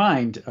going to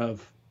find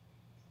of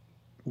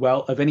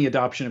any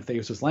adoption of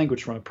theosis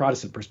language from a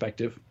Protestant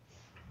perspective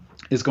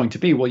is going to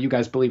be, well, you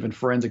guys believe in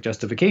forensic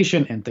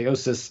justification, and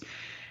theosis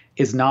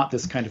is not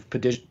this kind of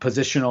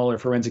positional or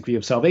forensic view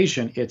of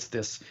salvation. It's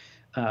this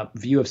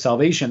view of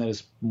salvation that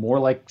is more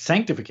like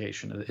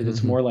sanctification. It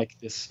is more like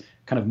this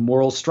kind of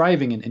moral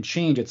striving and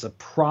change. It's a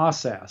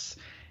process.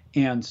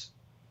 And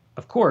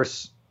of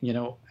course,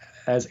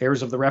 as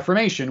heirs of the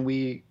Reformation,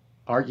 we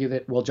argue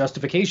that, well,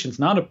 justification is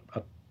not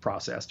a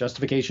process.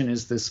 Justification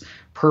is this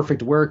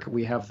perfect work.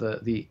 We have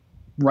the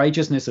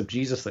righteousness of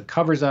Jesus that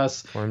covers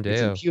us. Coram Deo.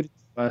 It's imputed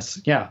to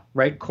us. Yeah,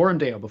 right. Coram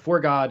Deo. Before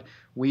God,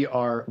 we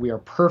are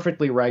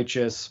perfectly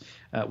righteous.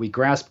 We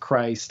grasp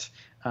Christ.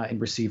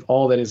 And receive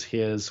all that is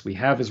his. We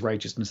have his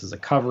righteousness as a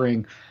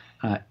covering,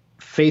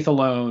 faith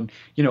alone.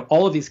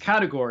 All of these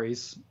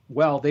categories,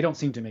 well, they don't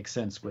seem to make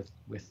sense with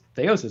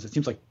theosis. It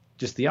seems like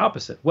just the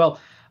opposite. Well,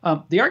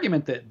 the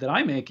argument that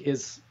I make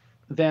is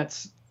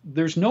that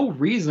there's no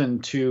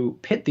reason to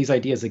pit these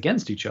ideas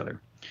against each other.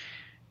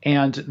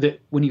 And that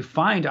when you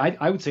find,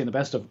 I would say in the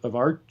best of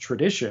our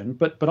tradition,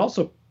 but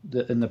also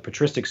in the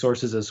patristic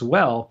sources as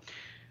well,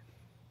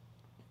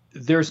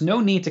 there's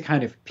no need to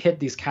kind of pit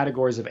these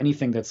categories of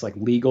anything that's like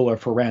legal or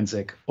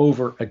forensic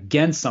over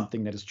against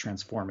something that is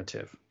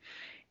transformative.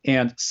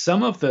 And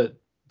some of the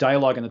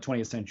dialogue in the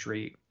 20th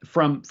century,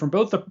 from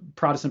both the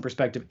Protestant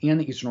perspective and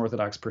the Eastern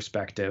Orthodox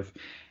perspective,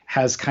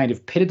 has kind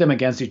of pitted them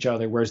against each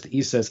other, whereas the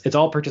East says it's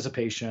all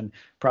participation.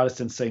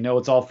 Protestants say, no,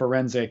 it's all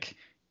forensic,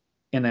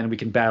 and then we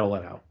can battle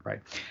it out, right?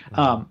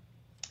 Mm-hmm.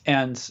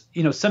 And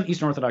some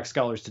Eastern Orthodox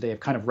scholars today have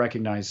kind of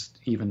recognized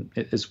even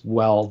as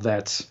well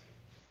that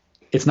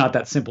it's not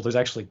that simple. There's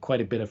actually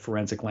quite a bit of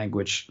forensic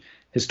language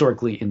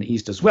historically in the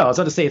East as well. It's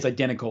not to say it's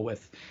identical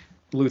with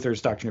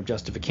Luther's doctrine of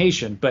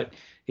justification, but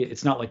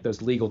it's not like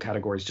those legal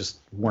categories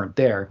just weren't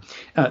there.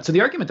 So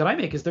the argument that I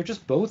make is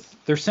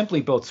they're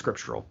simply both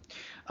scriptural.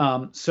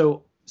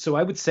 So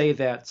I would say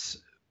that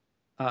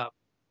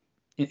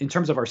in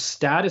terms of our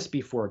status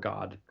before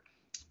God,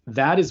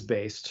 that is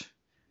based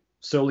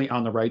solely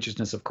on the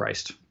righteousness of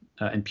Christ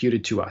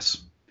imputed to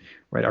us.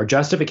 Right, our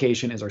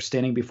justification is our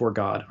standing before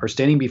God. Our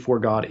standing before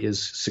God is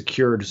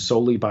secured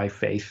solely by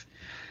faith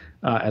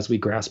as we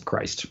grasp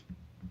Christ.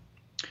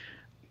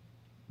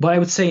 But I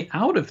would say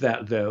out of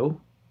that, though,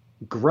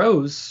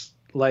 grows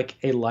like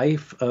a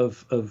life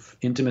of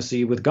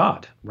intimacy with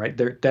God, right?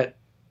 That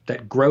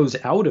grows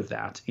out of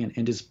that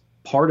and is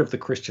part of the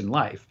Christian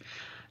life.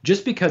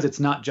 Just because it's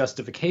not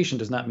justification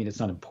does not mean it's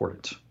not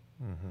important.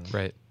 Mm-hmm.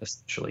 Right.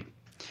 Essentially.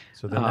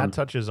 So then that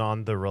touches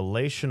on the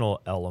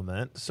relational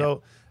element. So.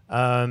 Yeah.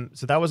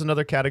 So that was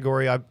another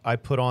category I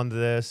put on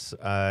this,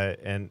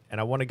 and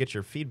I want to get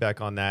your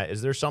feedback on that.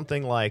 Is there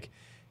something like,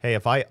 hey,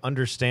 if I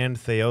understand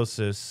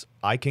theosis,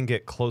 I can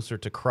get closer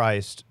to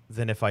Christ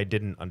than if I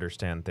didn't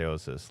understand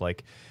theosis?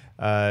 Like,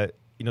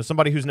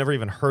 somebody who's never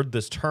even heard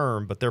this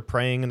term, but they're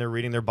praying and they're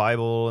reading their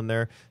Bible and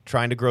they're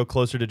trying to grow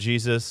closer to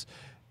Jesus.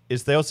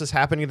 Is theosis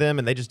happening to them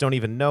and they just don't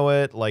even know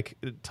it? Like,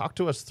 talk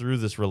to us through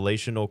this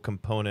relational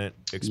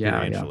component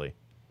experientially.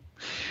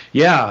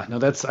 Yeah, no,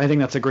 I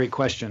think that's a great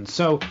question.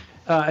 So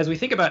as we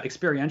think about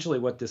experientially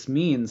what this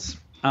means,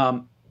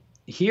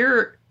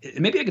 here,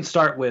 maybe I could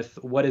start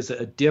with what is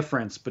a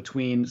difference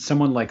between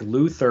someone like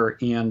Luther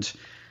and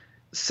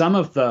some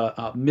of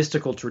the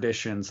mystical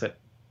traditions that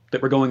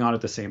were going on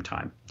at the same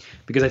time,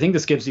 because I think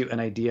this gives you an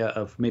idea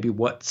of maybe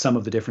what some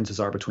of the differences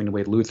are between the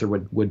way Luther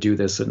would do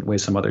this and the way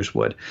some others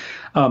would.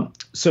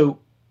 So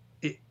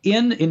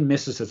in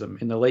mysticism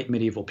in the late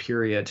medieval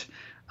period,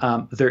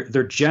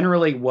 there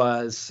generally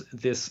was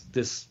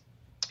this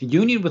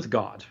union with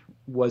God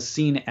was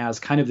seen as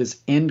kind of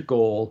this end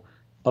goal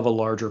of a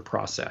larger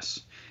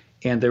process.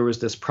 And there was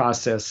this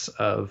process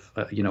of,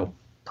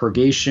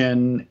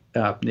 purgation,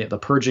 the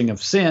purging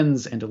of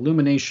sins and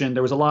illumination.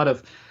 There was a lot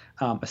of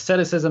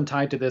asceticism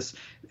tied to this.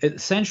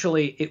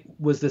 Essentially, it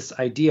was this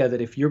idea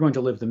that if you're going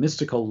to live the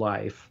mystical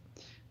life,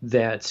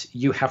 that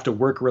you have to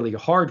work really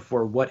hard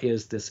for what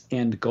is this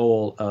end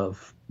goal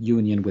of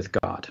union with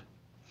God.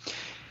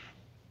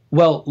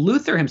 Well,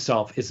 Luther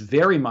himself is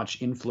very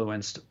much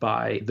influenced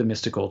by the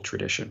mystical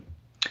tradition.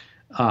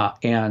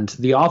 And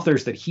the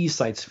authors that he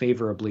cites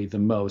favorably the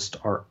most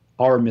are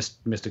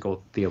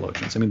mystical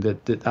theologians. I mean,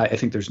 I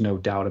think there's no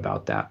doubt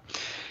about that.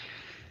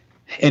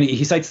 And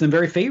he cites them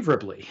very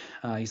favorably.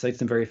 He cites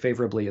them very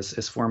favorably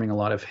as forming a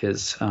lot of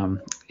his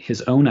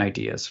own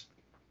ideas.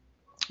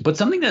 But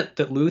something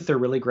that Luther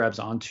really grabs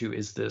onto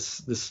is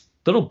this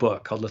little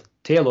book called the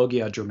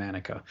Theologia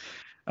Germanica,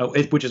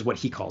 which is what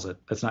he calls it.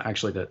 That's not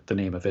actually the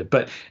name of it,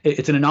 but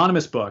it's an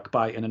anonymous book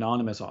by an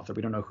anonymous author.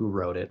 We don't know who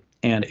wrote it,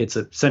 and it's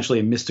essentially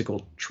a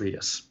mystical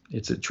treatise.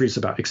 It's a treatise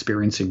about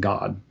experiencing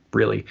God,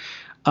 really.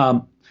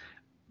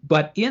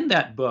 But in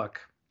that book,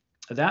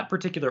 that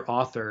particular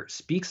author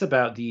speaks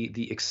about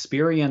the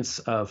experience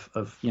of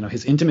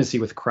his intimacy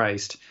with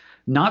Christ,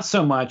 not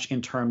so much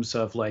in terms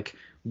of like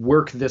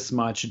work this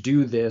much,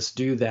 do this,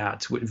 do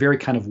that, very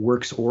kind of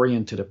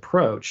works-oriented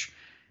approach.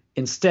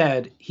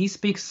 Instead, he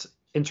speaks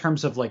in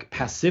terms of like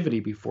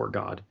passivity before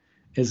God,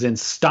 as in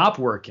stop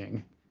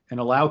working and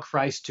allow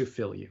Christ to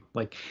fill you.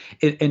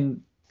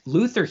 And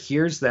Luther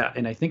hears that,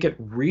 and I think it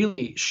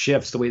really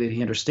shifts the way that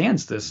he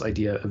understands this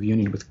idea of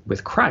union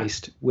with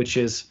Christ, which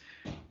is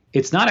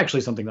it's not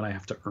actually something that I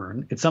have to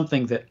earn. It's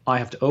something that I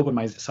have to open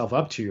myself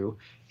up to,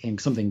 and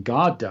something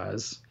God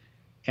does.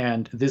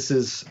 And this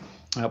is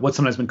what's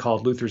sometimes been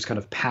called Luther's kind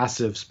of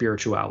passive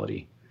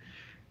spirituality.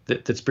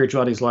 That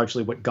spirituality is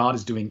largely what God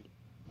is doing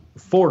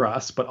for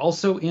us, but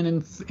also in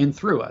and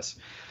through us.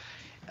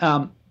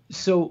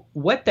 So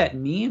what that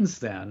means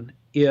then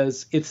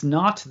is it's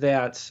not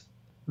that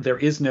there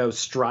is no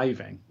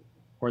striving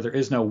or there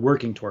is no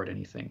working toward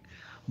anything,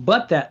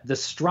 but that the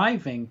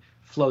striving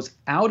flows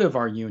out of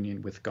our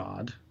union with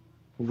God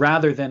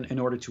rather than in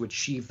order to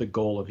achieve the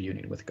goal of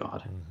union with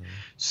God. Mm-hmm.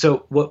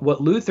 So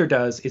what Luther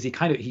does is he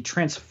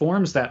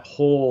transforms that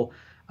whole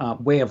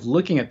way of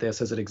looking at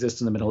this as it exists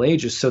in the Middle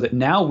Ages, so that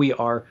now we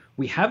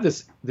have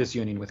this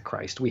union with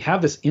Christ. We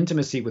have this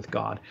intimacy with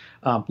God.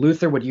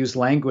 Luther would use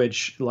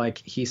language like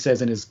he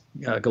says in his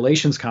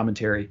Galatians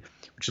commentary,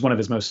 which is one of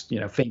his most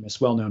famous,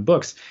 well-known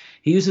books.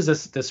 He uses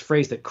this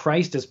phrase that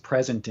Christ is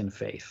present in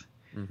faith.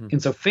 Mm-hmm.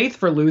 And so faith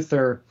for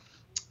Luther,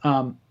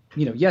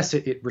 yes,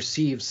 it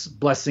receives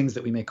blessings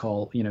that we may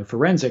call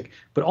forensic,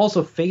 but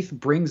also faith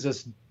brings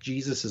us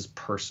Jesus's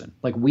person.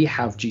 Like we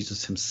have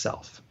Jesus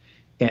himself.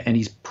 And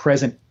he's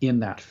present in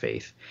that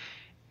faith.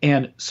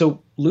 And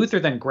so Luther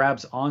then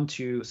grabs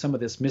onto some of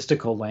this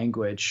mystical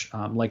language,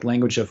 like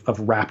language of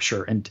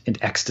rapture and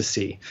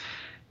ecstasy.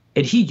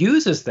 And he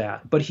uses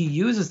that, but he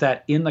uses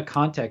that in the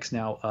context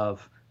now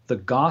of the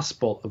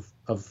gospel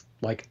of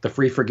like the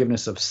free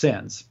forgiveness of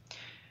sins.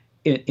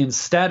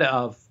 Instead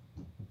of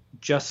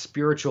just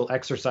spiritual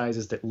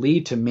exercises that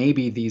lead to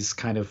maybe these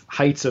kind of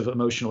heights of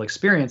emotional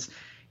experience,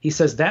 he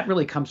says that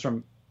really comes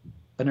from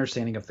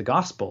understanding of the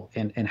gospel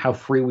and how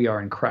free we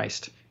are in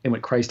Christ and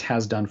what Christ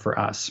has done for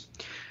us,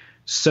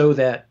 so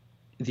that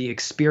the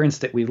experience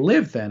that we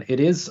live then,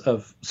 it is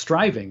of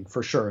striving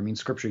for sure. I mean,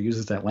 Scripture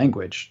uses that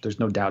language. There's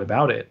no doubt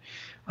about it.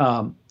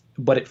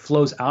 But it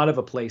flows out of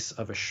a place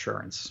of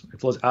assurance.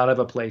 It flows out of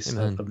a place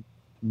of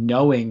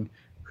knowing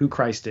who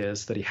Christ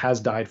is, that he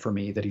has died for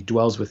me, that he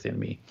dwells within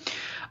me.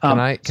 Can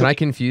I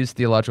confuse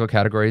theological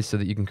categories so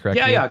that you can correct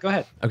me? Yeah, go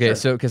ahead. Okay, sure.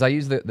 So because I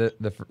used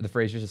the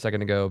phrase just a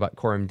second ago about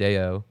coram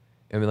Deo,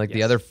 I mean,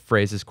 the other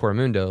phrase is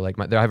coramundo. Like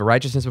I have a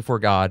righteousness before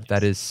God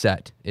that is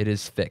set. It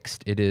is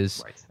fixed. It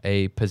is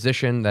a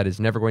position that is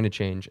never going to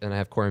change. And I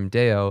have coram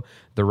Deo,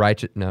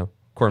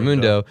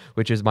 coramundo,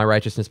 which is my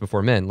righteousness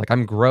before men. Like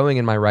I'm growing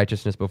in my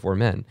righteousness before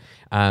men.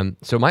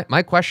 So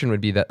my question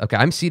would be that, okay,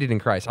 I'm seated in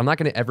Christ. I'm not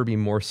going to ever be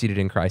more seated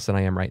in Christ than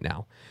I am right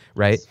now,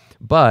 right? Yes.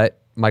 But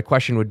my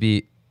question would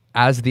be,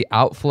 as the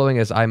outflowing,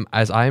 as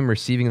I'm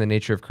receiving the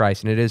nature of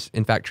Christ, and it is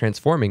in fact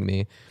transforming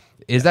me,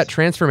 is that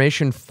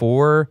transformation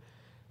for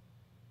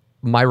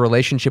my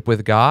relationship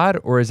with God,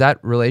 or is that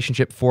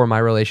relationship for my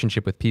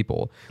relationship with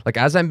people? Like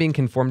as I'm being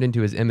conformed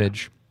into his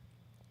image,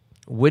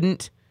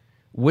 wouldn't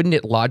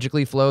it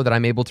logically flow that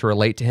I'm able to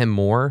relate to him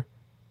more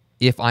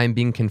if I'm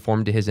being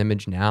conformed to his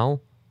image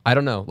now? I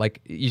don't know. Like,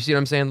 you see what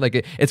I'm saying?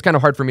 Like it's kind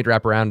of hard for me to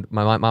wrap around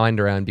my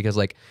mind around, because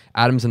like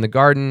Adam's in the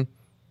garden,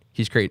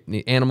 he's creating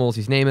the animals,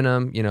 he's naming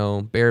them,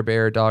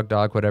 bear,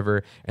 dog,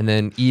 whatever. And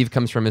then Eve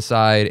comes from his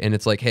side, and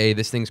it's like, hey,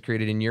 this thing's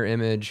created in your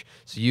image.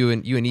 So you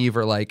and Eve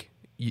are like,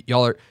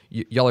 y'all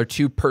are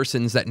two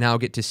persons that now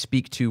get to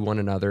speak to one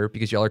another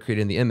because y'all are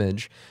created in the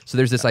image. So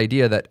there's this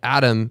idea that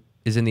Adam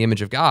is in the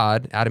image of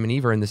God. Adam and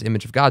Eve are in this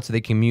image of God, so they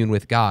commune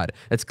with God.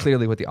 That's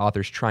clearly what the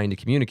author's trying to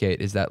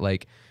communicate, is that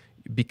like,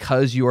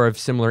 because you are of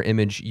similar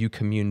image, you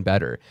commune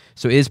better.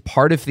 So is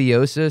part of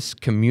theosis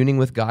communing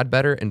with God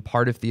better, and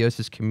part of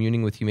theosis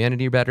communing with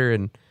humanity better?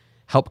 And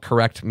help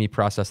correct me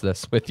process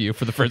this with you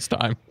for the first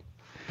time.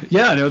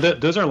 Yeah, no,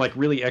 those are like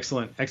really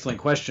excellent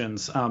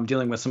questions,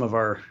 dealing with some of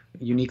our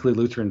uniquely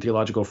Lutheran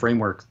theological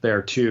framework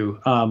there too.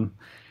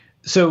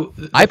 So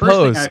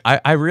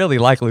I really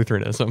like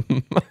Lutheranism.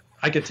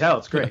 I could tell.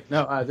 It's great.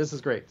 No, this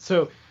is great.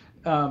 So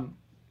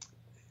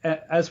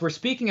as we're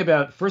speaking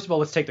about, first of all,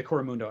 let's take the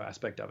Coram Mundo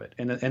aspect of it,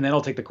 and then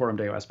I'll take the Coram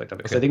Deo aspect of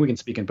it, because I think we can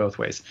speak in both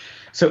ways.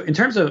 So in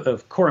terms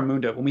of Coram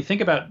Mundo, when we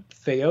think about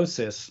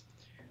theosis,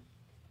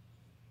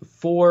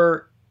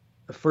 for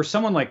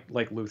someone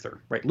like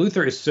Luther, right?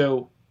 Luther is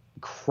so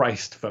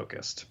Christ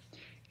focused,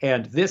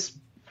 and this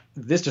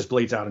just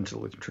bleeds out into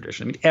the Lutheran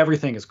tradition. I mean,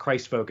 everything is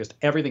Christ focused.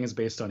 Everything is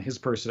based on his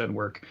person and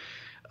work.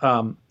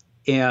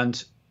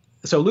 And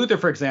so Luther,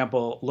 for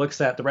example,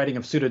 looks at the writing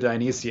of Pseudo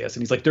Dionysius,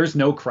 and he's like, "There's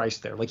no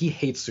Christ there." Like, he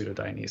hates Pseudo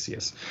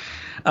Dionysius.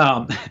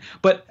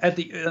 But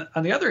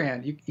on the other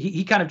hand,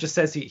 he kind of just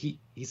says he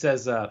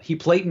says he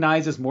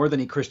Platonizes more than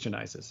he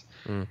Christianizes,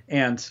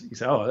 and you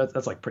say, "Oh,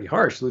 that's like pretty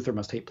harsh. Luther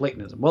must hate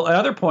Platonism." Well, at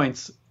other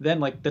points,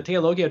 then like the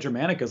Theologia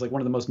Germanica is like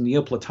one of the most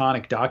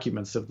Neoplatonic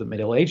documents of the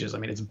Middle Ages. I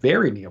mean, it's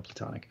very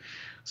Neoplatonic.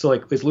 So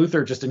like, is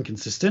Luther just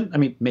inconsistent? I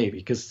mean, maybe,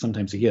 because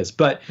sometimes he is,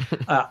 but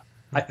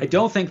I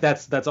don't think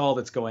that's all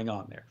that's going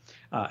on there.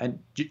 And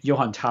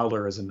Johann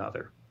Tauler is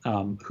another,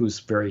 who's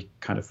very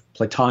kind of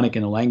Platonic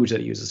in the language that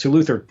he uses, who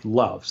Luther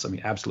loves, I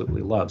mean,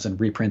 absolutely loves, and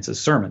reprints his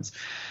sermons.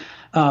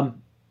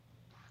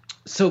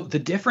 So the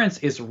difference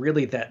is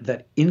really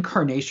that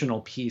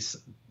incarnational piece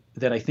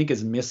that I think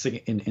is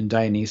missing in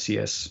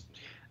Dionysius,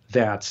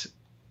 that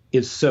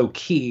is so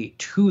key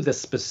to the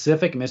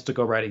specific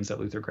mystical writings that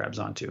Luther grabs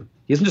onto.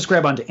 He doesn't just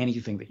grab onto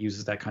anything that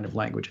uses that kind of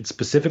language. It's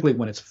specifically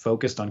when it's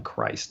focused on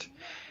Christ.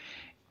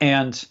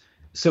 And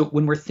so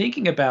when we're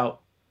thinking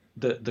about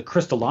the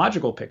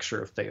Christological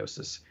picture of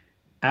theosis,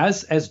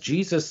 as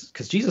Jesus,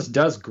 because Jesus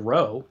does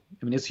grow,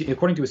 I mean,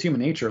 according to his human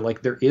nature,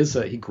 like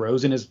he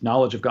grows in his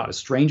knowledge of God. As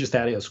strange as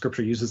that is,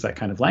 Scripture uses that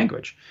kind of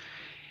language.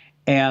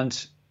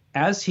 And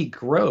as he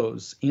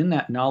grows in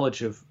that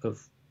knowledge of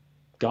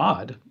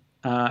God,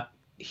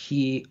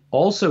 he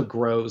also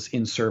grows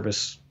in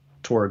service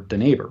toward the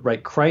neighbor,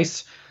 right?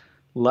 Christ's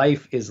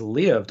life is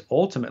lived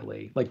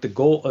ultimately, like the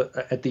goal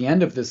at the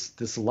end of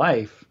this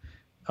life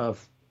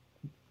of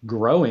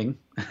growing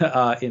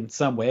in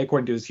some way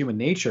according to his human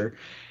nature,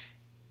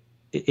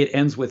 it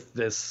ends with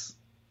this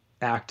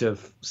act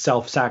of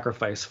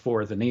self-sacrifice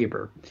for the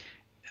neighbor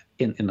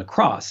in the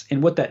cross.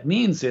 And what that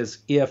means is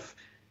if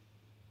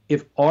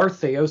our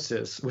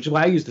theosis, which is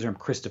why I use the term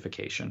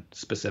Christification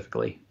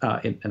specifically,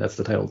 and that's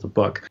the title of the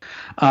book,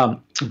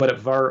 but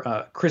if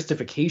our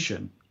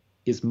Christification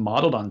is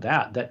modeled on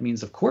that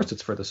means, of course,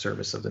 it's for the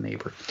service of the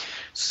neighbor.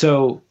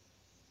 So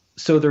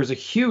there's a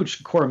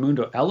huge Coram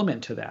Mundo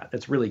element to that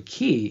that's really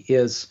key.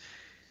 Is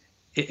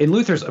in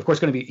Luther's, of course,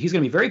 he's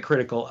going to be very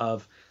critical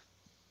of,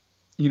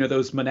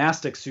 those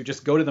monastics who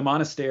just go to the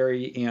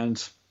monastery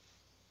and,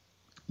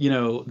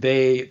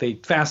 they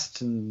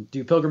fast and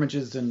do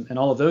pilgrimages and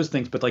all of those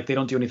things, but like they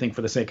don't do anything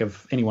for the sake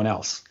of anyone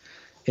else.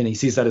 And he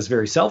sees that as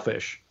very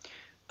selfish.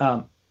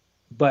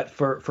 But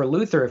for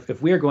Luther,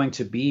 if we are going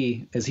to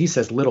be, as he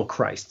says, little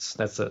Christs,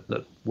 that's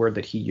the word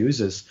that he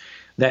uses,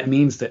 that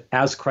means that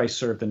as Christ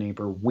served the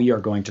neighbor, we are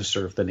going to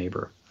serve the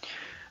neighbor.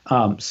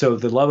 So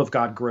the love of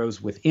God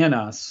grows within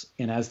us,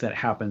 and as that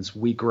happens,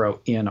 we grow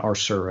in our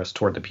service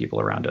toward the people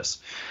around us.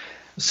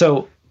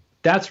 So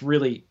that's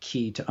really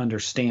key to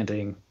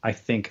understanding, I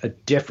think, a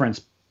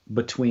difference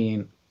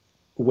between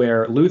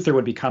where Luther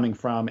would be coming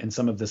from in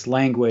some of this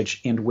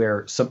language and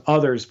where some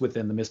others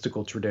within the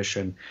mystical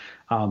tradition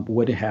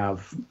would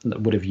have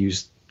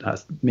used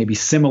maybe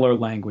similar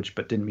language,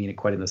 but didn't mean it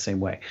quite in the same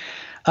way.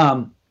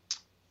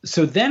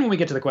 So then when we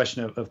get to the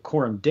question of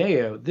Coram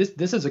Deo,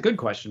 this is a good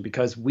question,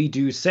 because we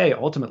do say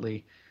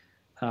ultimately,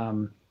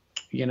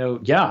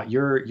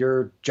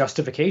 your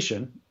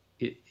justification,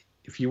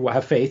 if you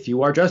have faith,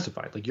 you are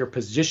justified. Like, your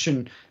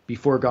position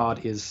before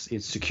God is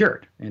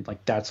secured, and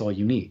like that's all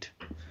you need.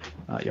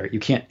 You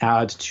can't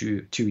add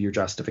to your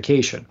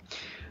justification.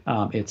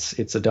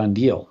 It's a done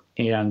deal,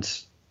 and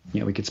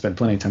we could spend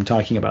plenty of time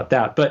talking about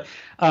that. But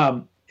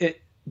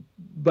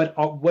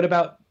what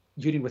about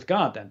union with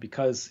God then?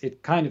 Because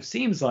it kind of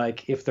seems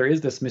like if there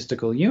is this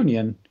mystical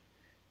union,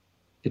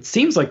 it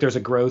seems like there's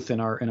a growth in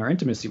our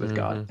intimacy with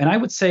God. And I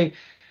would say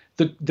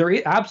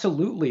there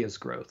absolutely is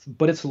growth,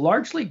 but it's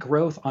largely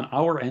growth on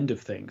our end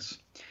of things.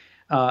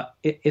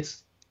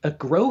 It's a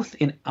growth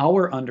in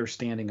our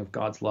understanding of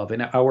God's love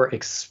and our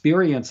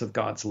experience of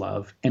God's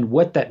love and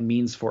what that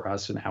means for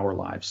us in our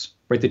lives,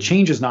 right? The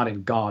change is not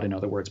in God, in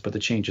other words, but the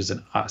change is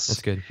in us.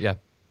 That's good. Yeah.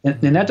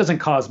 And that doesn't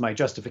cause my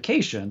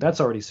justification.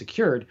 That's already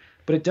secured.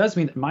 But it does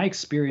mean that my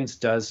experience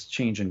does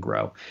change and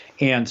grow.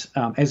 And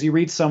as you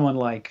read someone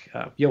like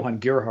Johann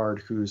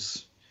Gerhard,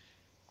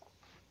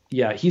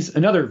 he's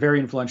another very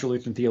influential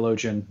Lutheran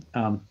theologian.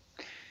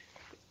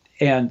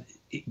 And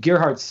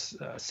Gerhard's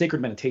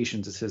Sacred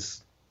Meditations is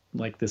his,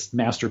 like, this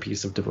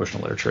masterpiece of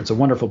devotional literature. It's a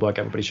wonderful book.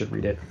 Everybody should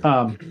read it.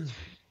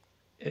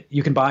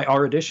 You can buy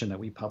our edition that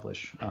we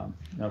publish.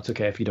 It's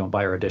okay if you don't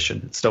buy our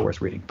edition; it's still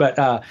worth reading. But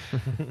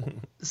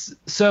as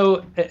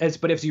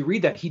you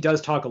read that, he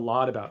does talk a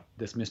lot about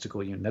this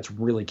mystical union. That's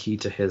really key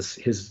to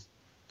his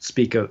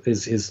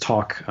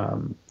talk,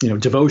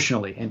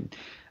 devotionally, and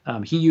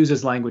he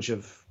uses language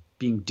of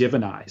being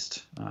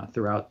divinized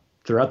throughout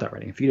that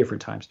writing a few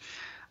different times.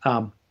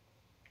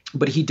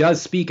 but he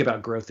does speak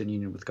about growth in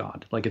union with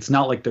God. Like, it's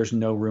not like there's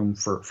no room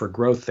for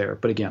growth there.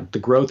 But again, the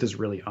growth is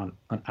really on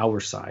our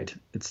side.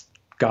 It's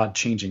God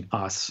changing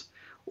us,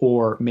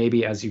 or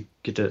maybe as you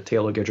get to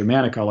Theologia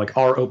Germanica, like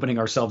our opening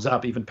ourselves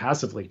up even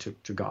passively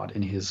to God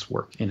and his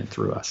work in and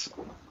through us.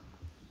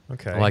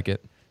 Okay. I like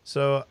it.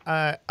 So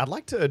I'd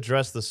like to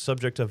address the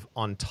subject of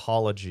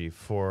ontology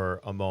for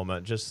a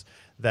moment, just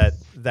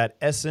that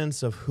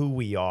essence of who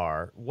we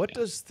are. What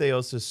does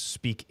theosis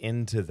speak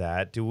into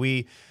that? Do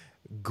we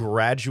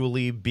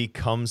gradually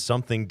become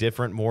something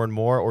different more and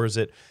more, or is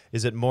it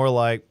more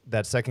like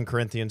that 2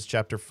 Corinthians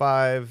chapter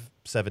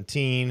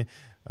 5:17,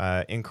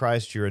 in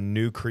Christ you're a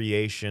new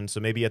creation, so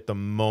maybe at the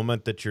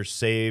moment that you're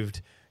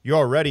saved, you're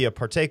already a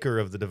partaker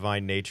of the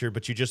divine nature,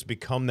 but you just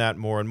become that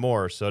more and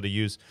more. So to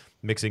use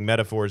mixing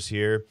metaphors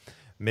here,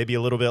 maybe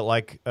a little bit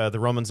like the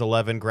Romans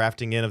 11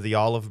 grafting in of the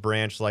olive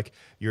branch, like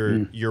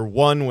you're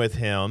one with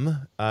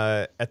him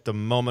at the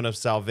moment of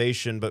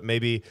salvation, but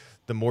maybe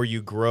the more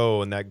you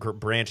grow and that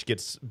branch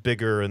gets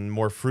bigger and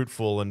more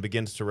fruitful and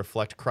begins to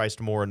reflect Christ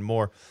more and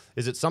more.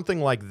 Is it something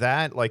like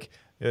that? Like,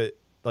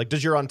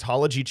 does your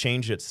ontology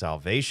change at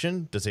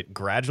salvation? Does it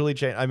gradually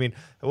change? I mean,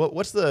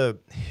 what's the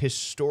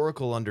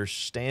historical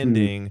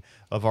understanding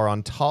of our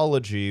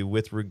ontology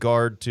with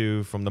regard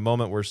to from the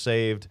moment we're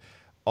saved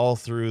all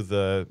through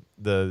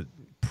the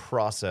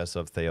process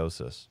of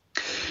theosis?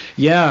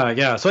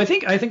 Yeah. So I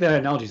think that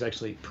analogy is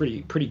actually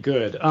pretty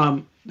good.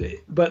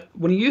 But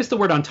when you use the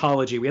word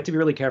ontology, we have to be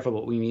really careful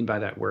what we mean by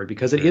that word,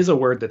 because it is a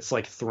word that's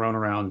like thrown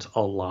around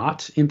a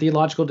lot in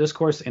theological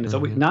discourse, and it's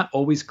not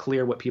always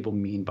clear what people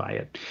mean by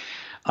it.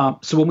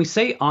 So when we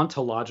say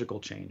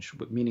ontological change,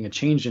 meaning a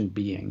change in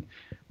being,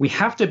 we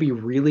have to be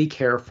really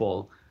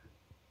careful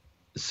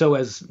so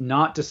as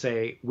not to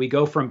say we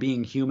go from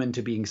being human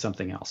to being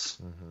something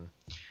else.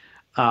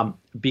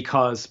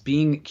 Because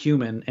being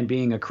human and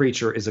being a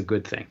creature is a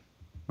good thing,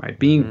 right?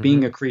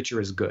 Being a creature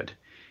is good.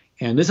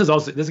 And this is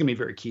going to be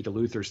very key to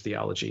Luther's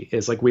theology,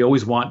 is like we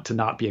always want to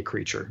not be a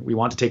creature. We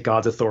want to take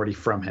God's authority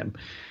from him,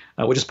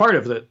 which is part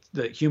of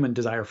the human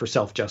desire for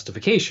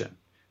self-justification,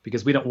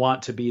 because we don't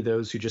want to be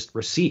those who just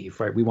receive,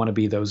 right? We want to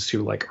be those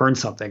who like earn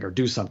something or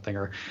do something,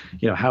 or,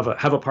 have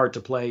a part to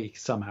play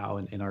somehow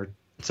in our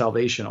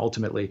salvation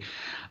ultimately.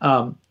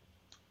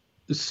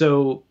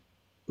 So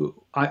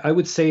I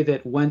would say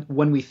that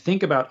when we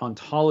think about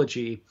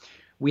ontology,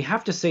 we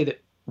have to say that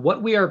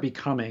what we are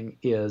becoming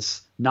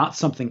is not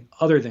something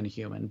other than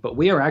human, but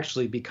we are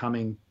actually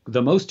becoming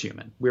the most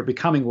human. We're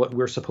becoming what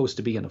we're supposed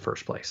to be in the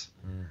first place.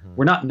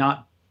 We're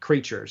not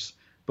creatures,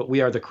 but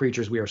we are the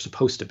creatures we are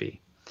supposed to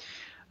be.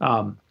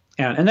 And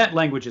that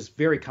language is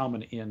very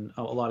common in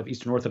a lot of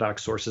Eastern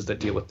Orthodox sources that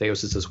deal with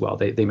theosis as well.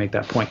 They make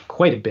that point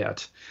quite a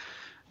bit,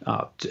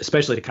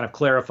 especially to kind of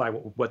clarify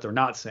what they're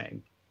not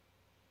saying.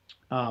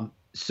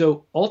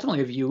 So ultimately,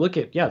 if you look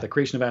at, the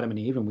creation of Adam and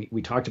Eve, and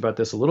we talked about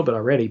this a little bit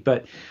already,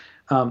 but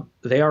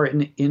they are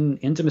in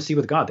intimacy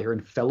with God. They are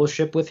in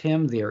fellowship with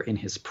him. They are in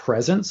his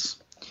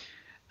presence.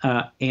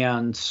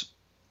 And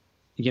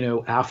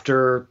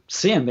after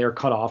sin, they're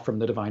cut off from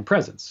the divine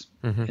presence.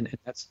 And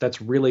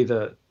that's really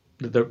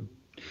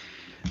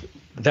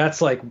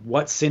that's like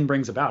what sin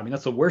brings about. I mean,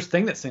 that's the worst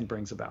thing that sin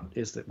brings about,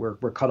 is that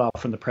we're cut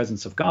off from the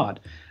presence of God.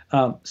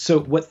 So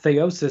what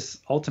theosis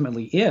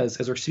ultimately is,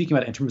 as we're speaking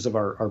about it in terms of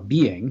our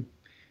being,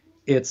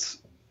 it's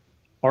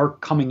our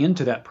coming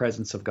into that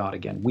presence of God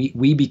again.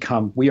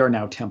 We are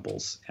now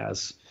temples,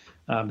 as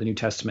the New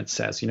Testament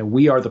says.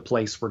 We are the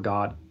place where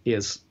God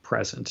is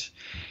present.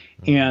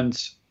 And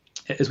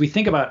as we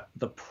think about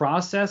the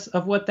process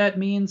of what that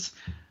means,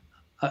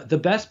 the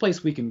best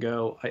place we can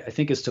go, I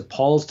think, is to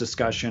Paul's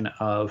discussion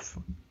of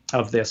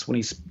this when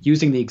he's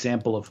using the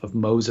example of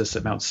Moses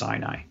at Mount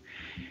Sinai.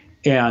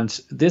 And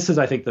this is,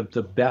 I think,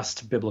 the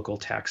best biblical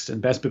text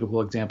and best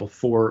biblical example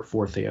for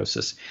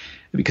theosis,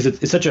 because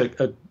it's such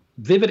a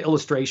vivid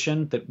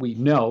illustration that we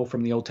know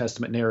from the Old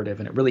Testament narrative,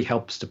 and it really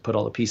helps to put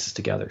all the pieces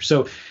together.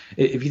 So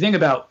if you think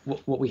about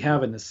what we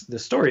have in this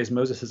story, is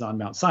Moses is on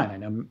Mount Sinai.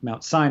 Now,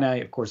 Mount Sinai,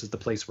 of course, is the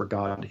place where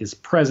God is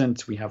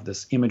present. We have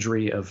this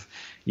imagery of,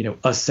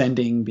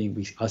 ascending,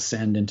 we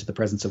ascend into the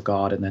presence of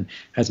God. And then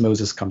as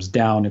Moses comes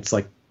down, it's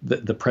like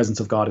the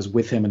presence of God is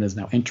with him and is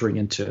now entering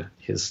into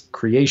his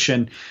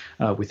creation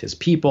with his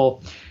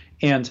people.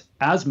 And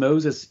as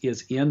Moses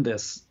is in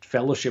this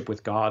fellowship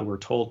with God, we're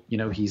told,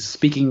 he's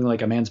speaking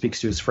like a man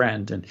speaks to his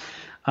friend.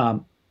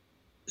 And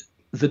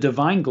the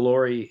divine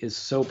glory is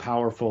so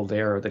powerful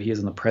there that he is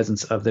in the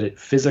presence of, that it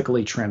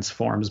physically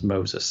transforms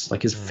Moses.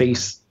 Like his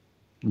face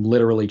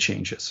literally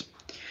changes.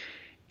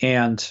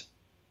 And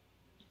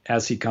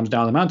as he comes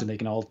down the mountain, they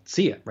can all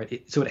see it,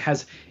 right? So it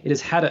has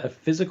had a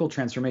physical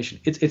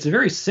transformation. It's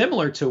very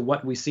similar to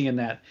what we see in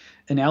that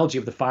analogy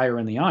of the fire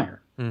and the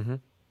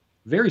iron.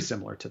 Very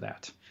similar to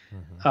that.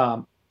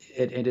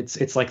 And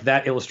it's like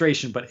that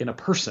illustration, but in a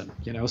person,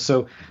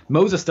 So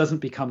Moses doesn't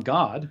become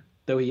God,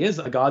 though he is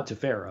a God to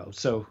Pharaoh.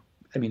 So,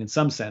 I mean, in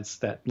some sense,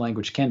 that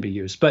language can be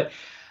used. But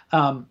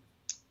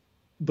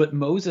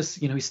Moses,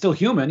 he's still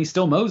human. He's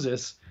still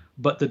Moses,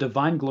 but the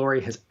divine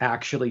glory has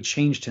actually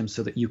changed him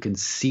so that you can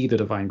see the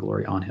divine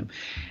glory on him.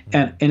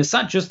 And it's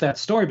not just that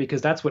story,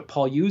 because that's what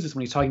Paul uses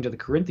when he's talking to the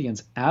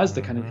Corinthians as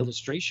the kind of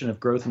illustration of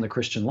growth in the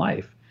Christian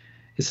life,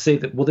 is to say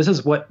that, well,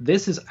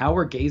 this is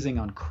our gazing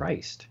on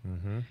Christ.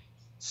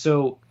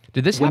 So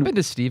did this happen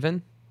to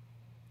Stephen?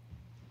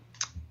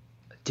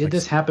 Did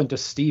this happen to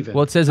Stephen?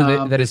 Well, it says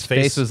that his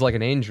face was like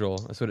an angel.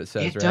 That's what it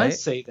says, it right? It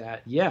does say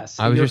that, yes.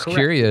 I was just correct.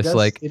 curious.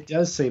 It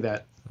does say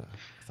that. I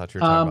thought you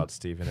were talking about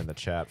Stephen in the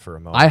chat for a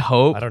moment. I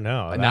hope. I don't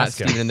know. Not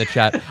Stephen in the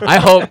chat. I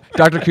hope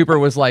Dr. Cooper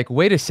was like,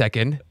 wait a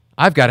second,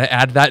 I've got to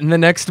add that in the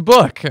next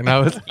book. And I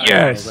was,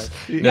 yes.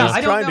 Yeah,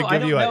 I don't know. I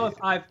don't know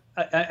if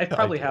I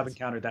probably have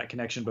encountered that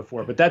connection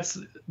before, but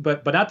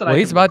not that. Well,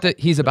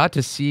 he's about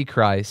to see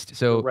Christ.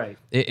 So right.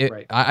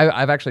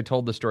 I've actually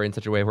told the story in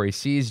such a way where he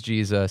sees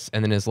Jesus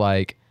and then is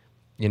like,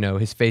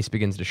 his face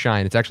begins to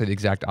shine. It's actually the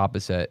exact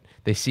opposite.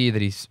 They see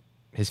that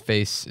his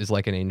face is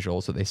like an angel,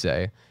 so they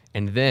say.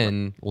 And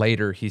then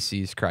later he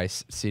sees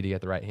Christ seated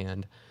at the right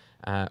hand.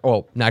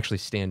 Actually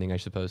standing, I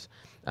suppose,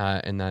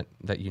 in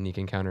that unique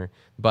encounter.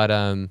 But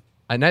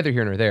neither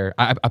here nor there.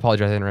 I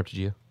apologize I interrupted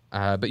you.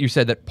 But you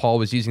said that Paul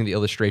was using the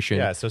illustration.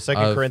 Yeah, so 2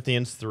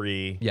 Corinthians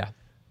 3. Yeah.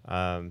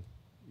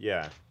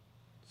 Yeah.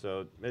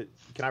 So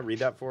can I read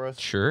that for us?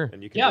 Sure.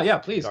 And you can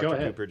please, Dr. go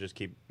ahead. Cooper, just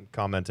keep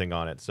commenting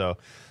on it. So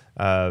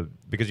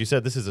because you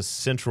said this is a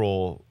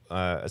central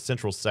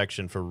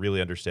section for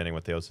really understanding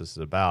what Theosis is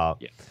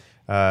about. Yeah.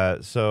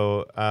 Let's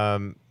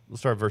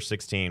start at verse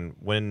 16.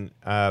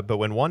 But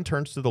when one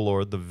turns to the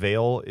Lord, the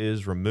veil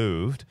is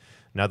removed.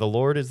 Now the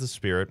Lord is the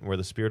Spirit, and where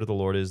the Spirit of the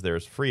Lord is, there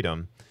is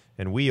freedom.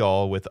 And we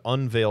all, with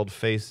unveiled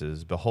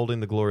faces, beholding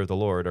the glory of the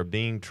Lord, are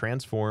being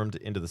transformed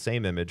into the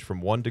same image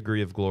from one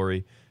degree of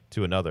glory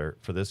to another,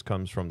 for this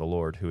comes from the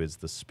Lord, who is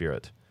the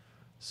Spirit.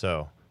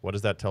 So, what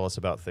does that tell us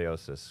about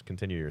Theosis?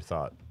 Continue your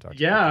thought, Dr.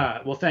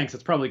 Yeah, well, thanks.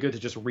 It's probably good to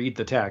just read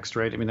the text,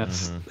 right? I mean,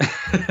 that's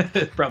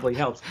it probably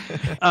helps.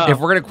 If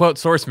we're going to quote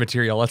source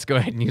material, let's go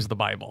ahead and use the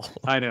Bible.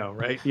 I know,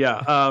 right?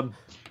 Yeah.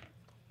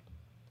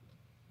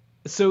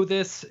 So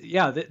this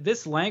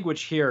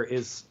language here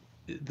is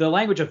the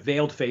language of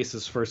veiled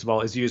faces. First of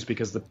all, is used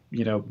because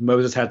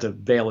Moses had to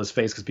veil his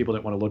face because people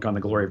didn't want to look on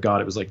the glory of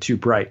God. It was like too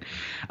bright.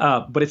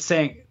 But it's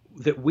saying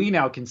that we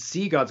now can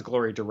see God's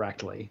glory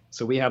directly.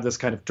 So we have this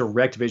kind of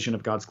direct vision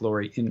of God's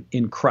glory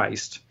in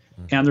Christ.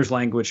 And there's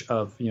language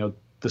of,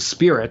 the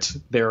Spirit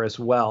there as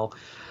well.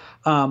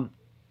 But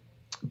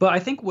I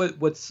think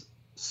what's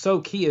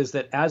so key is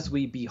that as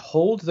we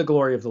behold the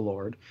glory of the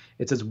Lord,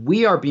 it says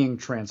we are being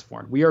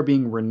transformed. We are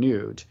being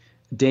renewed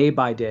day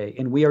by day,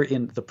 and we are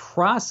in the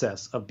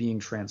process of being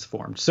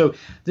transformed. So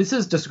this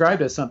is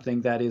described as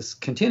something that is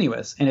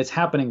continuous, and it's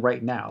happening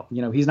right now.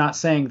 He's not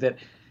saying that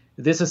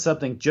this is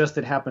something just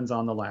that happens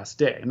on the last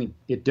day. I mean,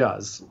 it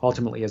does.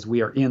 Ultimately, as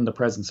we are in the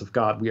presence of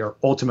God, we are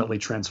ultimately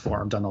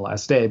transformed on the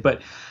last day.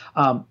 But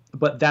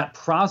that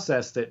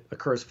process that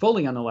occurs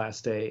fully on the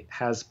last day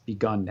has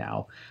begun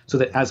now, so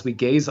that as we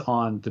gaze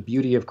on the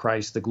beauty of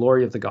Christ, the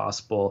glory of the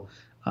gospel,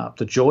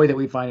 the joy that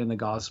we find in the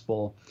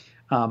gospel,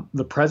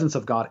 the presence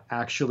of God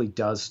actually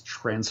does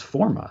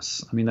transform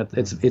us. I mean,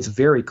 it's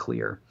very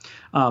clear.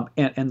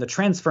 And the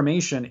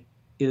transformation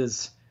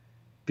is,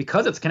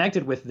 because it's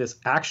connected with this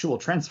actual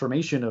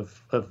transformation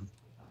of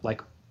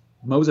like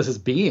Moses'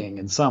 being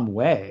in some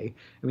way.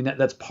 I mean,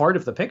 that's part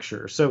of the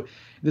picture. So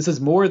this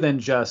is more than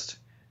just,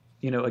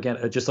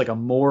 just like a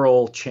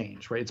moral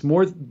change, right? It's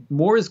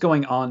more is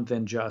going on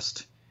than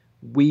just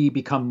we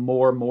become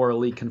more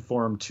morally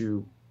conformed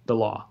to the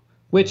law,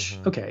 which,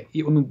 okay,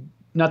 I mean,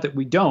 not that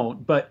we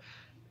don't, but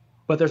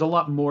there's a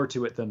lot more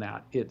to it than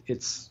that.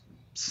 It's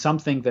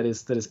something that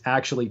is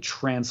actually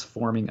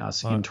transforming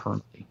us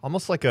internally.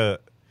 Almost like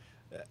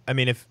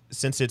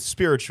since it's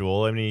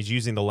spiritual, I mean, he's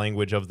using the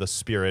language of the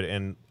Spirit,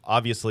 and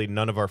obviously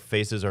none of our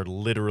faces are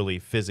literally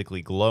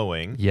physically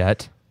glowing.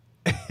 Yet.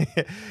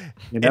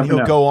 And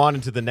he'll go on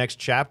into the next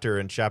chapter,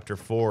 in chapter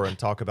 4, and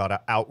talk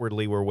about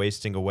outwardly we're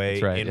wasting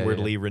away, right,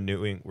 inwardly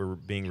renewing, we're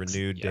being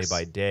renewed day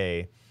by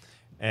day.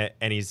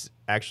 And he's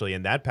actually,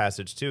 in that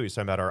passage too, he's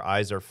talking about our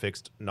eyes are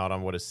fixed not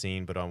on what is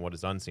seen, but on what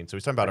is unseen. So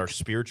he's talking about our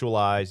spiritual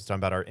eyes, he's talking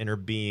about our inner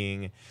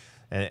being.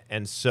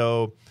 And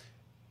so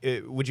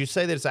would you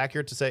say that it's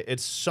accurate to say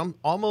it's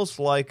almost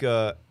like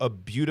a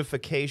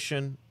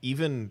beautification,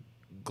 even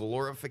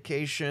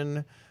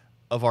glorification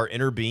of our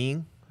inner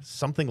being?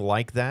 Something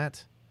like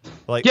that?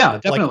 Like, yeah,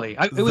 definitely.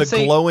 Like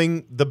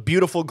the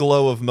beautiful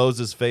glow of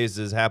Moses' face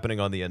is happening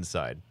on the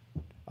inside.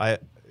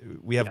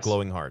 We have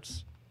glowing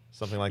hearts.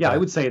 Something like that. Yeah, I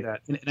would say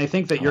that. And I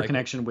think that your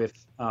connection with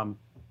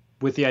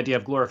the idea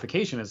of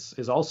glorification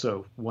is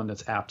also one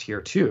that's apt here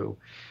too.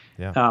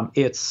 Yeah.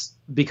 It's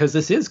because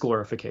this is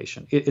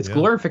glorification. It's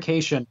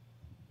glorification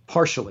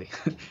partially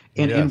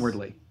and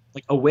inwardly,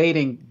 like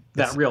awaiting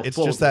that real. It's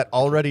just that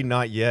already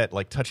not yet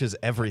like touches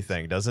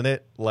everything, doesn't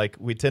it? Like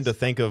we tend to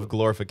think of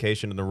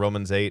glorification in the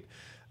Romans 8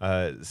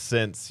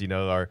 sense.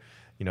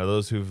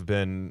 Those who've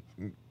been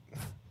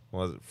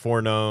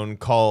foreknown,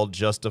 called,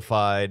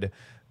 justified.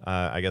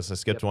 I guess I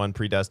skipped one: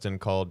 predestined,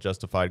 called,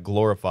 justified,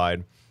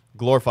 glorified.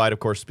 glorified, of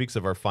course, speaks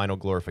of our final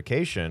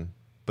glorification,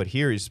 but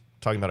here he's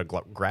talking about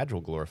a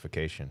gradual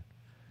glorification.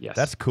 Yes.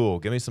 That's cool.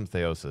 Give me some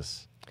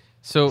theosis.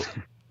 So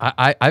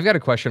I've got a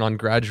question on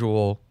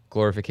gradual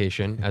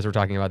glorification as we're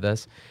talking about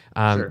this,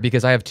 Sure.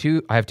 because I have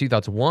two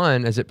thoughts.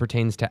 One, as it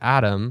pertains to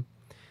Adam,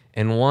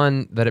 and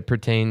one that it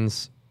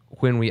pertains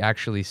when we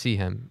actually see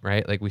him,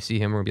 right? Like we see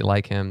him or we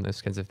like him,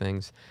 those kinds of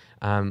things.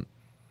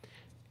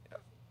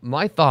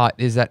 My thought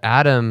is that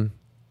Adam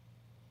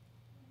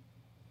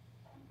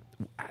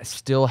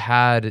still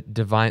had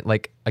divine,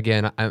 like,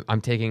 again,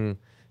 I'm taking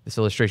this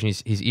illustration.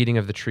 He's eating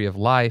of the tree of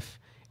life,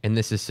 and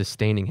this is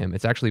sustaining him.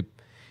 It's actually,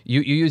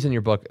 you use in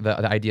your book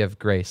the idea of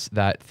grace,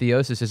 that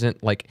theosis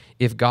isn't like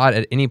if God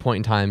at any point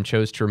in time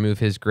chose to remove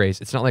his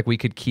grace, it's not like we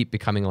could keep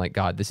becoming like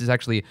God. This is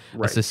actually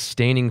a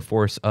sustaining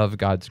force of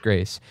God's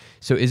grace.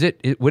 So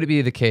would it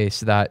be the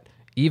case that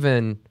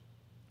even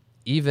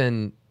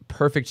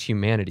perfect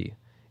humanity,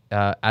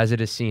 as it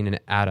is seen in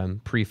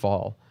Adam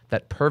pre-fall,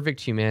 that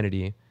perfect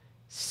humanity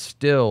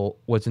still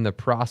was in the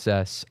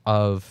process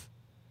of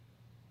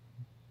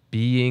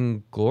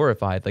being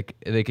glorified, like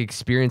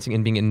experiencing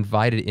and being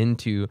invited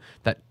into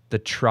the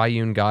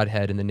triune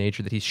Godhead and the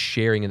nature that he's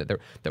sharing, and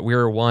that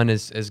we're one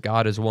as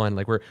God is one,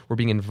 like we're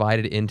being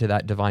invited into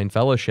that divine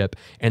fellowship.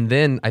 And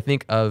then I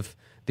think of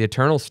the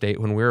eternal state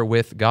when we're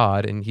with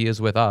God and he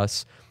is with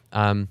us.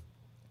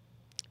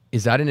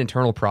 Is that an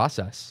internal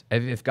process?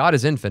 If God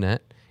is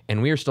infinite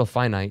and we are still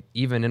finite,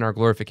 even in our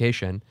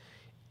glorification,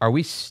 are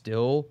we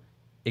still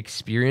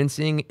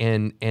experiencing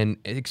and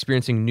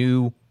experiencing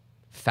new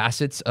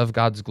facets of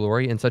God's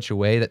glory in such a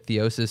way that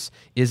theosis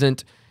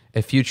isn't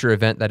a future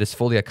event that is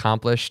fully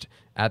accomplished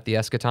at the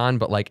eschaton,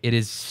 but like it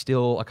is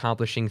still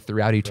accomplishing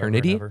throughout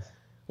eternity?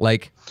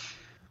 Like,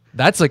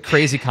 that's a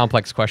crazy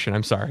complex question.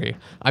 I'm sorry.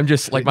 I'm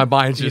just like, my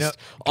mind's just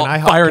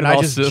firing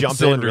all jump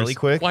cylinders. in really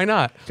quick? Why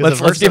not?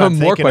 Let's give him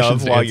more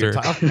questions to answer.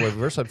 The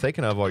verse I'm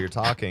thinking of while you're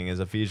talking is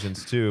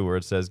Ephesians 2, where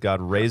it says,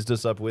 God raised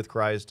us up with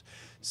Christ,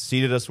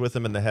 seated us with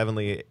him in the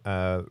heavenly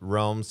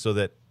realms, so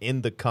that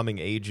in the coming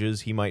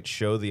ages he might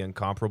show the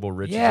incomparable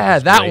riches of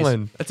his that grace,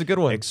 one. That's a good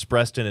one.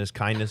 expressed in his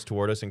kindness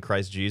toward us in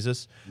Christ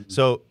Jesus.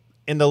 So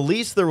in the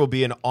least, there will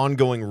be an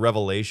ongoing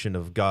revelation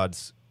of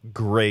God's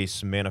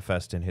grace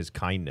manifest in his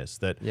kindness.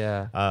 That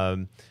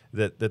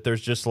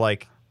there's just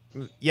like,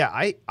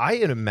 I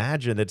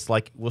imagine it's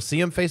like we'll see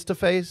him face to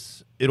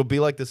face. It'll be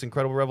like this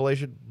incredible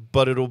revelation,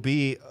 but it'll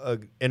be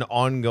an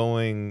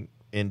ongoing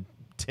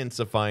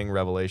intensifying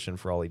revelation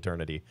for all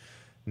eternity.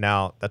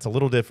 Now, that's a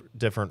little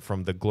different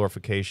from the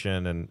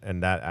glorification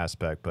and that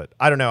aspect, but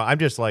I don't know. I'm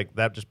just like,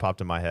 that just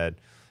popped in my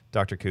head.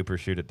 Dr. Cooper,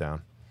 shoot it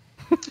down.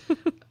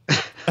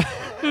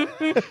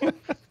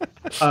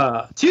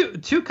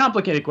 Two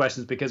complicated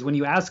questions, because when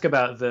you ask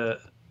about the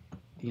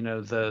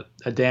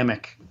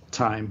Adamic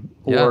time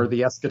or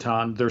the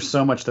eschaton, there's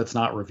so much that's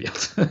not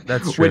revealed.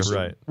 That's true,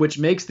 which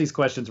makes these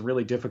questions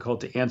really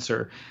difficult to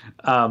answer.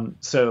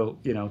 So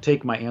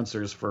take my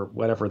answers for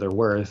whatever they're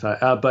worth.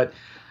 But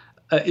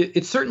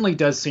it certainly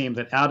does seem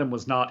that Adam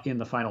was not in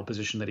the final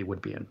position that he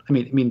would be in. I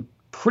mean,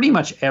 pretty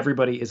much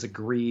everybody is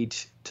agreed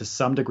to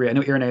some degree. I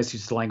know Irenaeus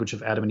uses the language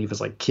of Adam and Eve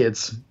as like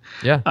kids.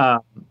 Yeah.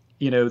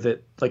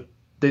 That like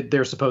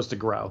they're supposed to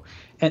grow,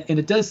 and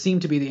it does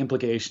seem to be the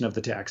implication of the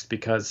text,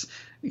 because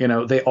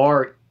they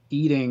are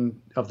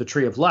eating of the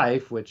tree of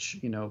life, which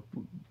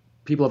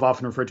people have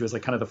often referred to as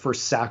like kind of the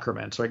first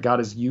sacrament, right? God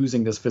is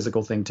using this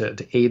physical thing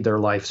to aid their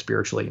life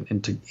spiritually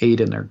and to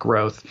aid in their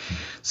growth.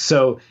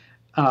 So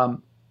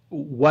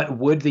what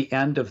would the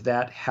end of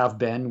that have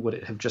been? Would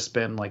it have just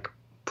been like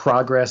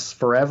progress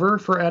forever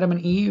for Adam and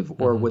Eve,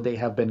 or would they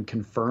have been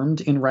confirmed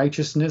in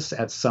righteousness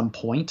at some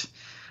point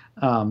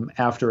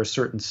after a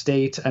certain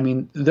state? I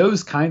mean,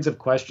 those kinds of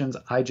questions,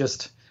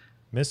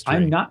 mystery.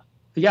 I'm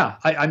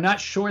not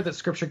sure that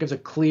Scripture gives a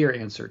clear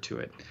answer to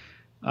it.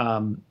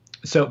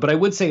 But I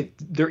would say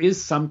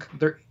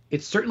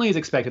it certainly is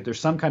expected. There's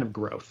some kind of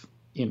growth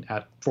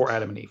for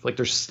Adam and Eve. Like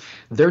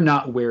they're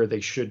not where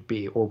they should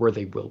be or where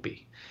they will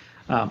be.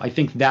 I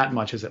think that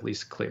much is at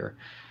least clear.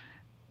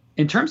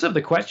 In terms of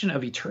the question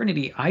of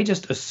eternity, I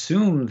just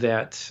assume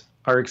that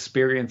our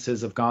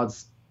experiences of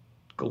God's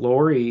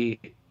glory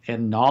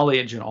and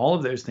knowledge and all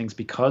of those things,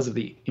 because of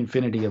the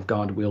infinity of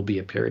God, will be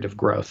a period of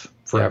growth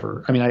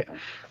forever. Yeah. I mean,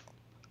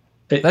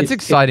 that's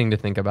exciting to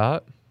think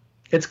about.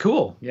 It's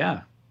cool.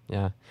 Yeah.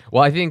 Yeah.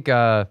 Well, I think,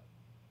 one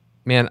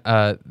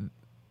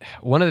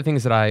of the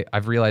things that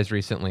I've realized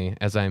recently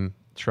as I'm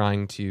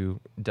trying to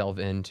delve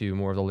into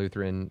more of the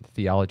Lutheran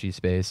theology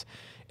space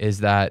is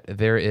that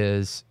there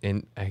is,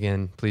 and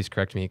again, please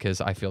correct me because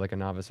I feel like a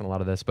novice in a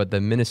lot of this, but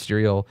the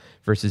ministerial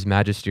versus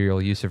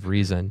magisterial use of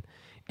reason.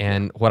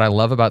 And what I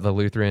love about the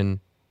Lutheran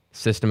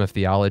system of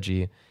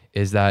theology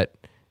is that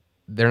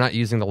they're not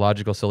using the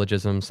logical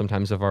syllogisms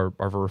sometimes of our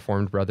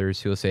Reformed brothers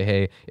who will say,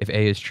 hey, if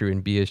A is true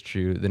and B is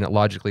true, then it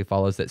logically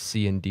follows that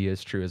C and D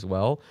is true as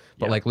well.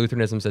 But like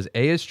Lutheranism says,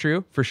 A is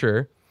true for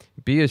sure,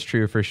 B is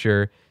true for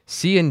sure,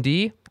 C and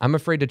D, I'm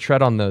afraid to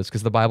tread on those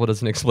because the Bible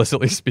doesn't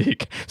explicitly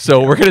speak. So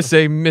we're going to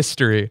say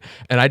mystery.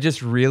 And I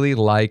just really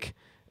like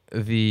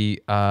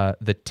the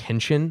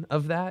tension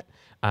of that.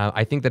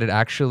 I think that it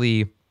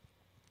actually,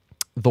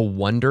 the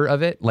wonder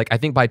of it, like I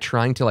think by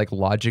trying to like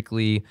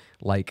logically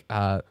like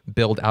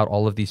build out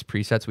all of these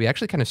presets, we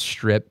actually kind of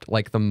stripped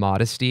like the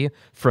modesty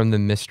from the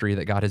mystery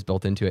that God has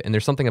built into it. And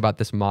there's something about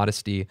this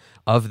modesty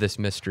of this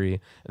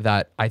mystery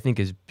that I think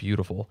is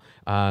beautiful,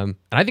 and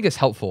I think it's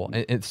helpful,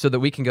 and so that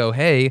we can go,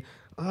 hey,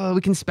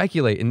 we can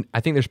speculate. And I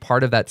think there's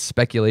part of that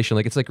speculation,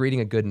 like it's like reading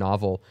a good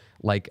novel,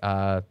 like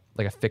a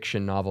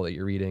fiction novel that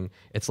you're reading.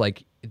 It's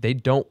like they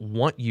don't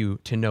want you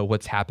to know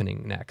what's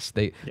happening next.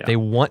 They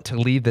want to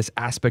leave this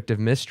aspect of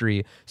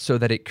mystery so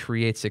that it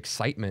creates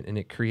excitement and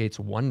it creates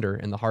wonder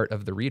in the heart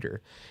of the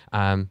reader.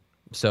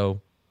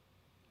 So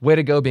way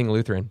to go being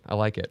Lutheran. I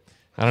like it.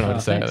 I don't know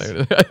what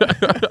to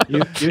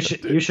say.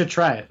 You should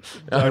try it.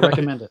 I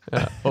recommend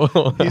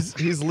it.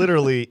 He's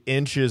literally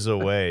inches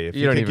away. If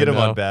you don't can even get him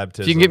know. on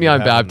baptism, If you can get me on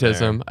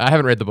baptism. I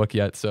haven't read the book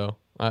yet, so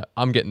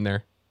I'm getting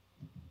there.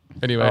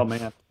 Anyway. Oh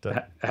man,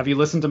 have you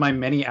listened to my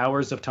many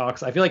hours of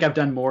talks? I feel like I've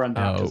done more on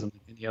baptism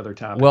than any other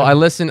topic. Well, I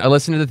listen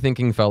to the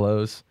Thinking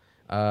Fellows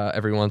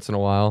every once in a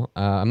while.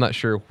 I'm not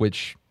sure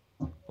which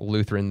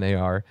Lutheran they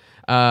are,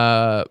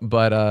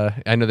 but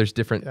I know there's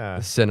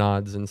different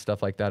synods and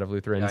stuff like that of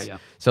Lutherans.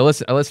 So I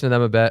listen to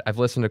them a bit. I've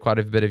listened to quite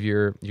a bit of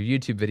your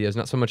YouTube videos,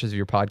 not so much as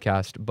your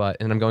podcast,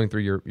 and I'm going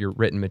through your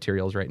written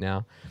materials right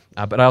now.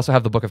 But I also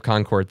have the Book of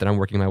Concord that I'm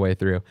working my way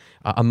through,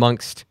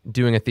 amongst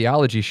doing a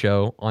theology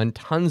show on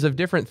tons of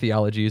different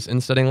theologies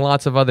and studying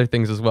lots of other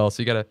things as well.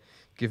 So you got to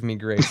give me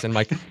grace and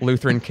my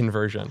Lutheran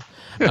conversion.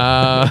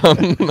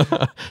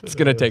 It's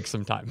going to take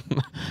some time.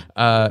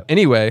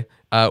 Anyway,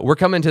 we're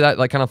coming to that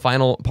like kind of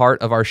final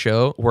part of our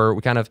show where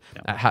we kind of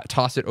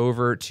toss it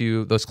over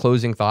to those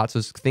closing thoughts,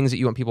 those things that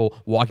you want people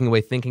walking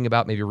away thinking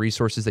about, maybe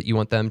resources that you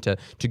want them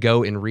to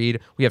go and read.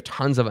 We have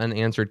tons of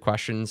unanswered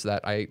questions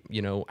that I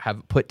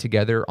have put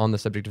together on the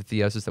subject of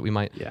theosis that we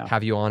might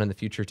have you on in the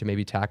future to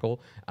maybe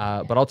tackle.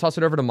 But I'll toss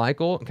it over to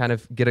Michael and kind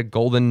of get a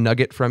golden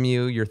nugget from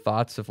you, your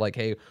thoughts of like,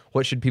 hey,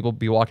 what should people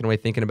be walking away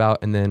thinking about?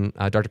 And then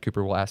Dr.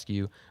 Cooper will ask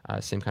you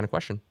same kind of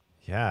question.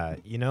 Yeah,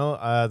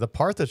 the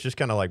part that's just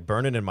kind of like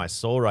burning in my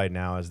soul right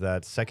now is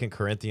that 2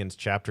 Corinthians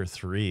chapter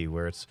 3,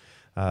 where it's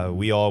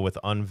we all with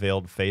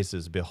unveiled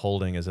faces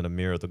beholding as in a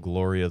mirror the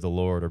glory of the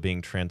Lord, or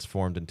being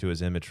transformed into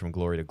his image from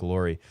glory to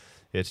glory.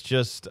 It's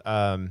just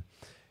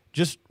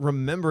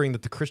remembering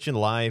that the Christian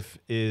life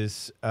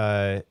is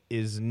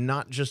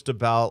not just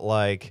about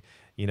like,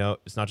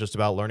 it's not just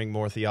about learning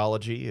more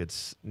theology.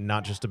 It's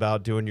not just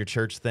about doing your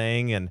church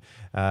thing and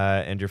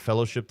your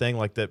fellowship thing,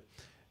 like that.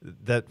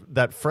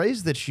 That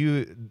phrase that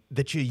you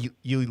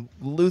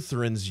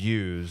Lutherans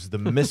use, the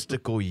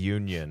mystical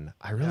union,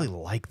 I really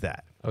like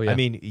that. Oh, yeah. I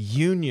mean,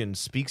 union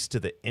speaks to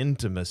the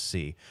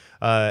intimacy.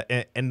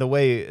 And the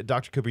way,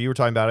 Dr. Cooper, you were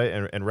talking about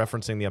it and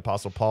referencing the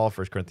Apostle Paul,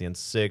 1 Corinthians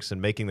 6,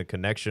 and making the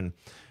connection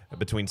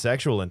between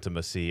sexual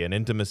intimacy and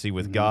intimacy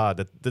with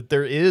God, that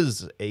there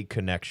is a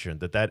connection,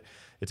 that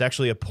it's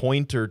actually a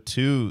pointer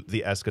to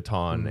the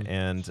eschaton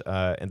and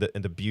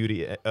the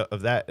beauty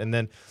of that,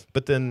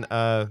 but then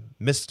a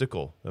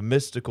mystical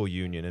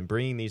union, and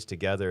bringing these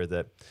together,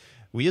 that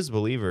we as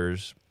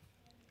believers,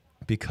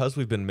 because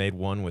we've been made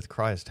one with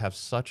Christ, have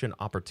such an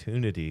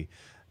opportunity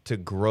to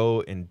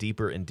grow in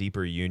deeper and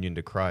deeper union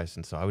to Christ.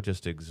 And so I would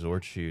just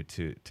exhort you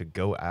to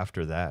go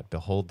after that.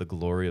 Behold the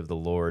glory of the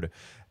Lord,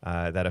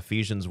 that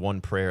Ephesians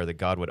 1 prayer, that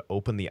God would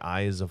open the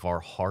eyes of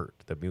our heart,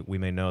 that we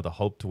may know the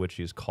hope to which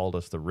he has called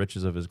us, the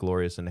riches of his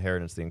glorious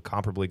inheritance, the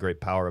incomparably great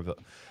power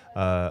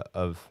well,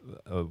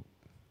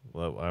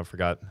 I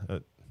forgot.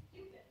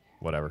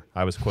 Whatever.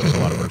 I was quoting a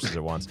lot of verses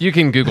at once. You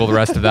can Google the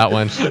rest of that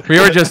one.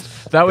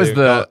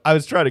 I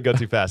was trying to go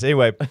too fast.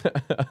 Anyway,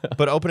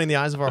 but opening the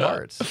eyes of our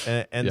hearts.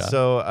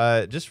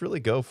 So just really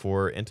go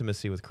for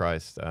intimacy with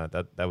Christ.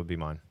 That would be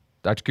mine.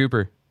 Dr.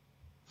 Cooper.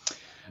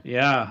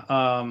 Yeah.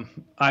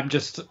 I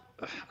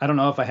don't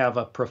know if I have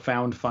a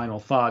profound final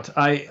thought.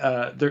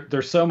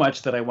 There's so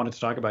much that I wanted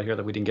to talk about here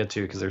that we didn't get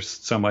to, because there's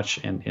so much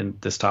in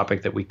this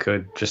topic that we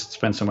could just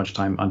spend so much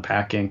time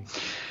unpacking.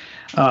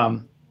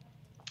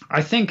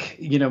 I think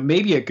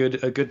maybe a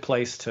good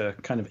place to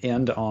kind of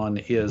end on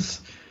is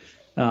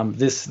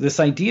this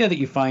idea that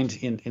you find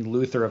in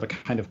Luther of a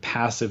kind of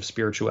passive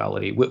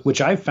spirituality,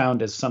 which I've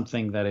found as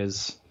something that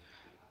is,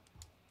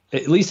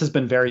 at least has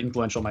been very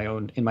influential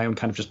in my own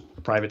kind of just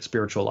private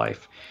spiritual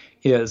life.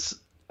 Is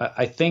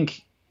I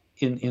think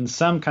in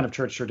some kind of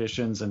church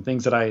traditions and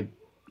things that I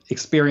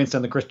experienced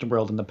in the Christian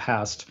world in the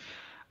past,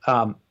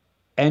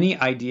 any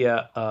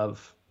idea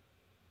of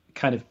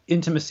kind of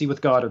intimacy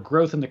with God or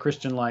growth in the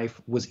Christian life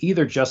was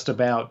either just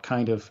about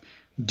kind of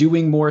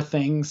doing more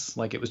things,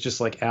 like it was just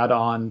like add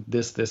on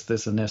this,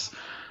 and this,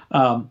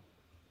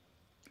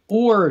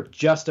 or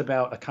just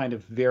about a kind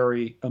of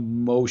very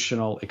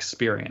emotional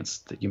experience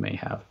that you may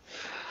have.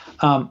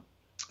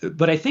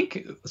 But I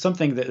think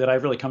something that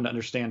I've really come to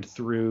understand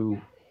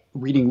through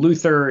reading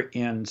Luther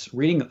and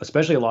reading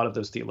especially a lot of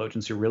those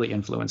theologians who really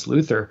influenced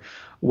Luther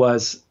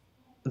was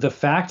the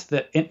fact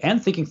that,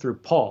 and thinking through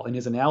Paul and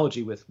his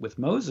analogy with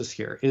Moses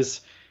here,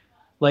 is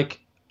like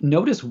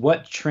notice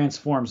what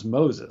transforms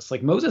Moses.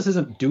 Like Moses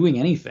isn't doing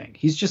anything.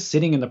 He's just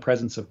sitting in the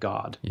presence of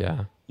God.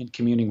 Yeah. And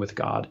communing with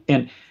God.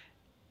 And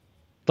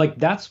like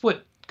that's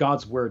what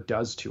God's word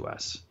does to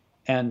us.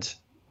 And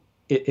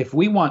if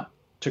we want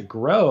to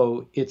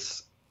grow,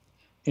 it's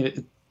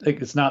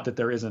not that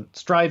there isn't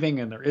striving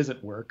and there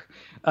isn't work,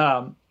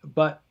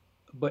 but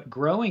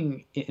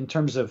growing in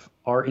terms of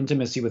our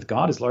intimacy with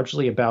God is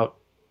largely about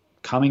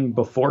coming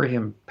before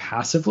Him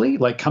passively,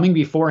 like coming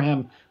before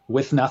Him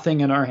with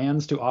nothing in our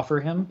hands to offer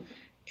Him,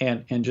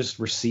 and just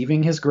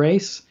receiving His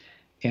grace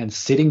and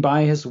sitting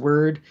by His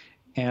word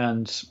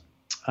and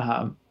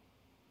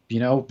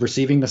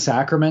receiving the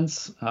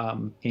sacraments,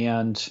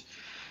 I'd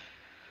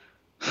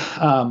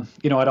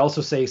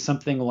also say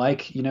something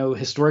like,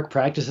 historic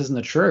practices in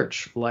the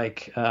church,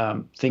 like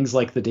things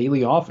like the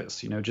daily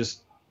office,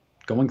 just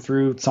going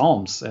through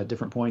Psalms at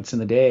different points in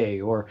the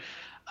day, or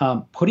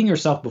putting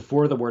yourself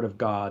before the Word of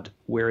God,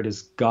 where it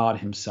is God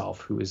Himself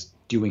who is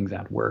doing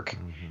that work.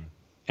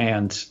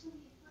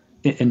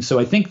 Mm-hmm. And so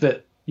I think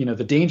that,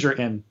 the danger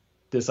in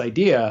this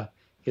idea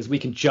is we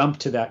can jump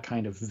to that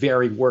kind of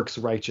very works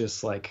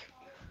righteous, like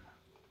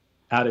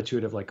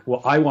attitude of like,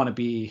 well, I want to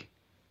be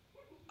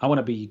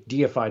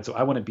deified, so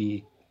I want to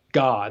be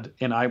God,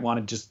 and I want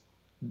to just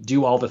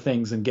do all the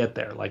things and get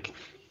there. Like,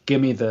 give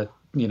me the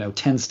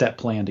 10-step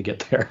plan to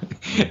get there.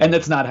 And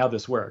that's not how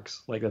this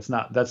works. Like, that's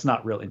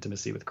not real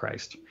intimacy with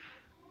Christ.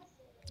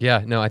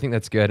 Yeah, no, I think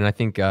that's good. And I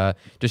think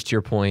just to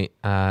your point,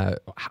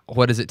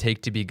 what does it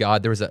take to be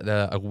God? There was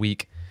a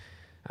week,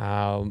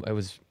 it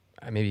was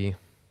maybe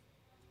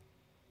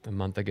a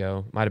month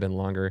ago, might have been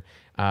longer,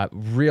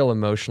 real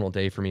emotional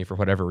day for me for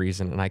whatever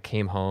reason. And I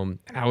came home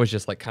and I was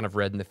just like kind of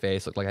red in the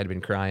face, looked like I'd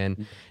been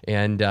crying.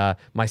 And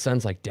my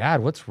son's like,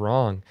 "Dad, what's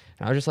wrong?"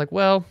 And I was just like,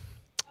 "Well,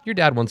 your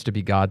dad wants to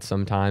be God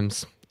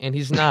sometimes, and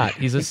he's not.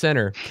 He's a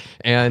sinner.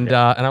 And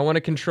I want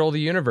to control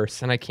the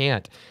universe, and I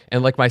can't."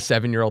 And like my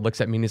 7-year-old looks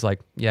at me and he's like,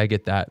 "Yeah, I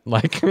get that.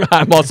 Like,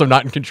 I'm also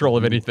not in control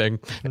of anything."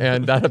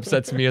 And that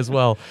upsets me as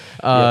well.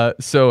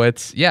 So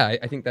it's,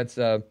 I think that's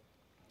a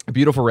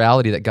beautiful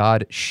reality that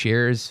God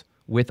shares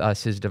with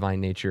us His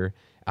divine nature,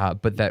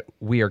 but that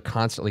we are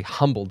constantly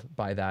humbled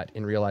by that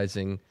in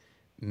realizing,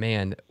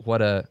 man,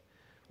 what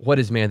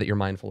is man that you're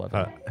mindful of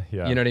him?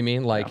 Yeah. You know what I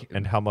mean? Like,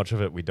 and how much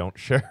of it we don't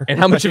share. And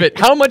how much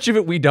of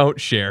it we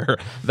don't share.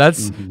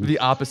 That's the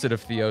opposite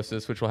of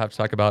theosis, which we'll have to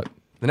talk about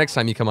the next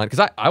time you come on,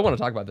 because I want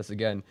to talk about this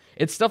again.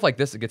 It's stuff like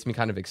this that gets me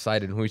kind of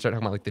excited when we start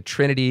talking about like the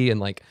Trinity and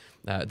like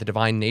the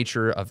divine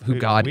nature of who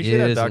God is. We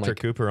should have Dr. Like,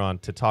 Cooper on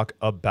to talk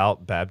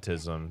about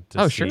baptism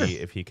to see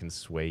if he can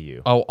sway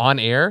you. Oh, on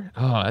air?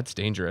 Oh, that's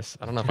dangerous.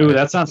 I don't know. Ooh,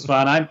 that sounds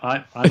fun. I'm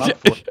up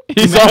for it.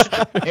 He's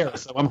on air,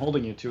 so I'm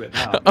holding you to it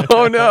now.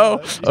 Oh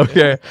no.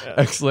 Okay.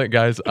 Excellent,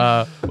 guys.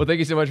 Well, thank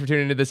you so much for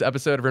tuning into this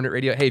episode of Rowntree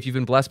Radio. Hey, if you've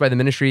been blessed by the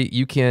ministry,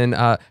 you can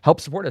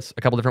help support us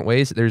a couple different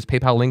ways. There's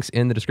PayPal links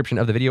in the description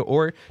of the video,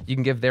 or you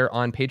can give there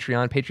on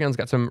Patreon. Patreon's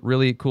got some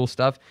really cool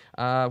stuff.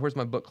 Where's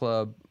my book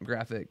club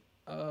graphic?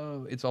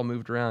 Oh, it's all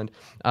moved around.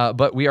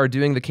 But we are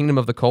doing The Kingdom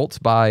of the Cults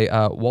by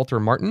Walter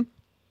Martin.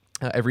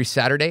 Every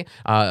Saturday.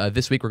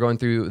 This week we're going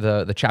through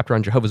the chapter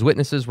on Jehovah's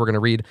Witnesses. We're going to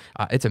read,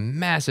 it's a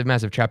massive,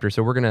 massive chapter,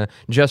 so we're going to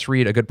just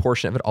read a good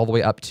portion of it all the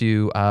way up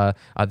to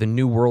the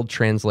New World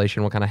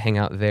Translation. We'll kind of hang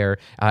out there,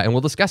 and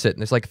we'll discuss it. And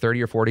there's like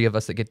 30 or 40 of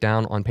us that get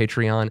down on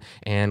Patreon,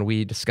 and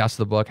we discuss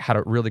the book, had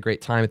a really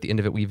great time. At the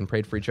end of it, we even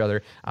prayed for each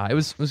other. It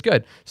was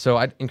good. So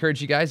I'd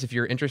encourage you guys, if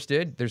you're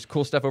interested, there's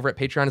cool stuff over at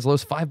Patreon. As low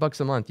as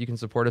 $5 a month. You can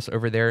support us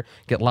over there,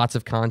 get lots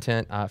of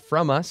content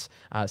from us,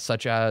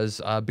 such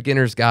as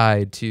Beginner's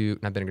Guide to,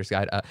 not Beginner's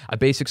Guide, a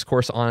basics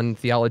course on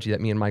theology that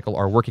me and Michael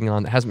are working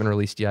on that hasn't been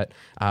released yet.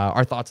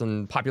 Our thoughts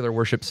on popular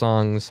worship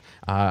songs,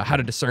 how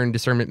to discern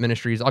discernment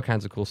ministries, all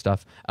kinds of cool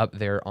stuff up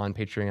there on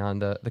Patreon.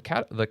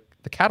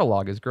 The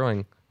catalog is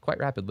growing quite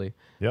rapidly.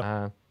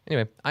 Yep.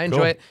 Anyway, I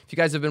enjoy it. If you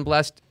guys have been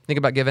blessed, think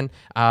about giving.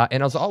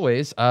 And as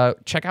always,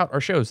 check out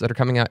our shows that are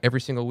coming out every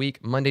single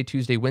week, Monday,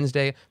 Tuesday,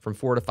 Wednesday, from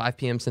 4 to 5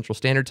 p.m. Central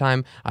Standard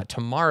Time.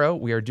 Tomorrow,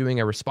 we are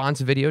doing a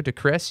response video to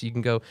Chris. You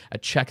can go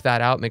check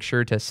that out. Make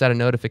sure to set a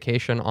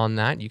notification on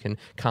that. You can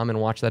come and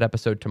watch that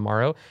episode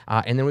tomorrow.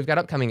 And then we've got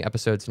upcoming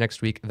episodes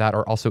next week that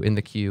are also in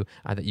the queue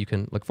that you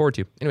can look forward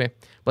to. Anyway,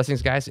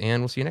 blessings, guys,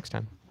 and we'll see you next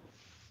time.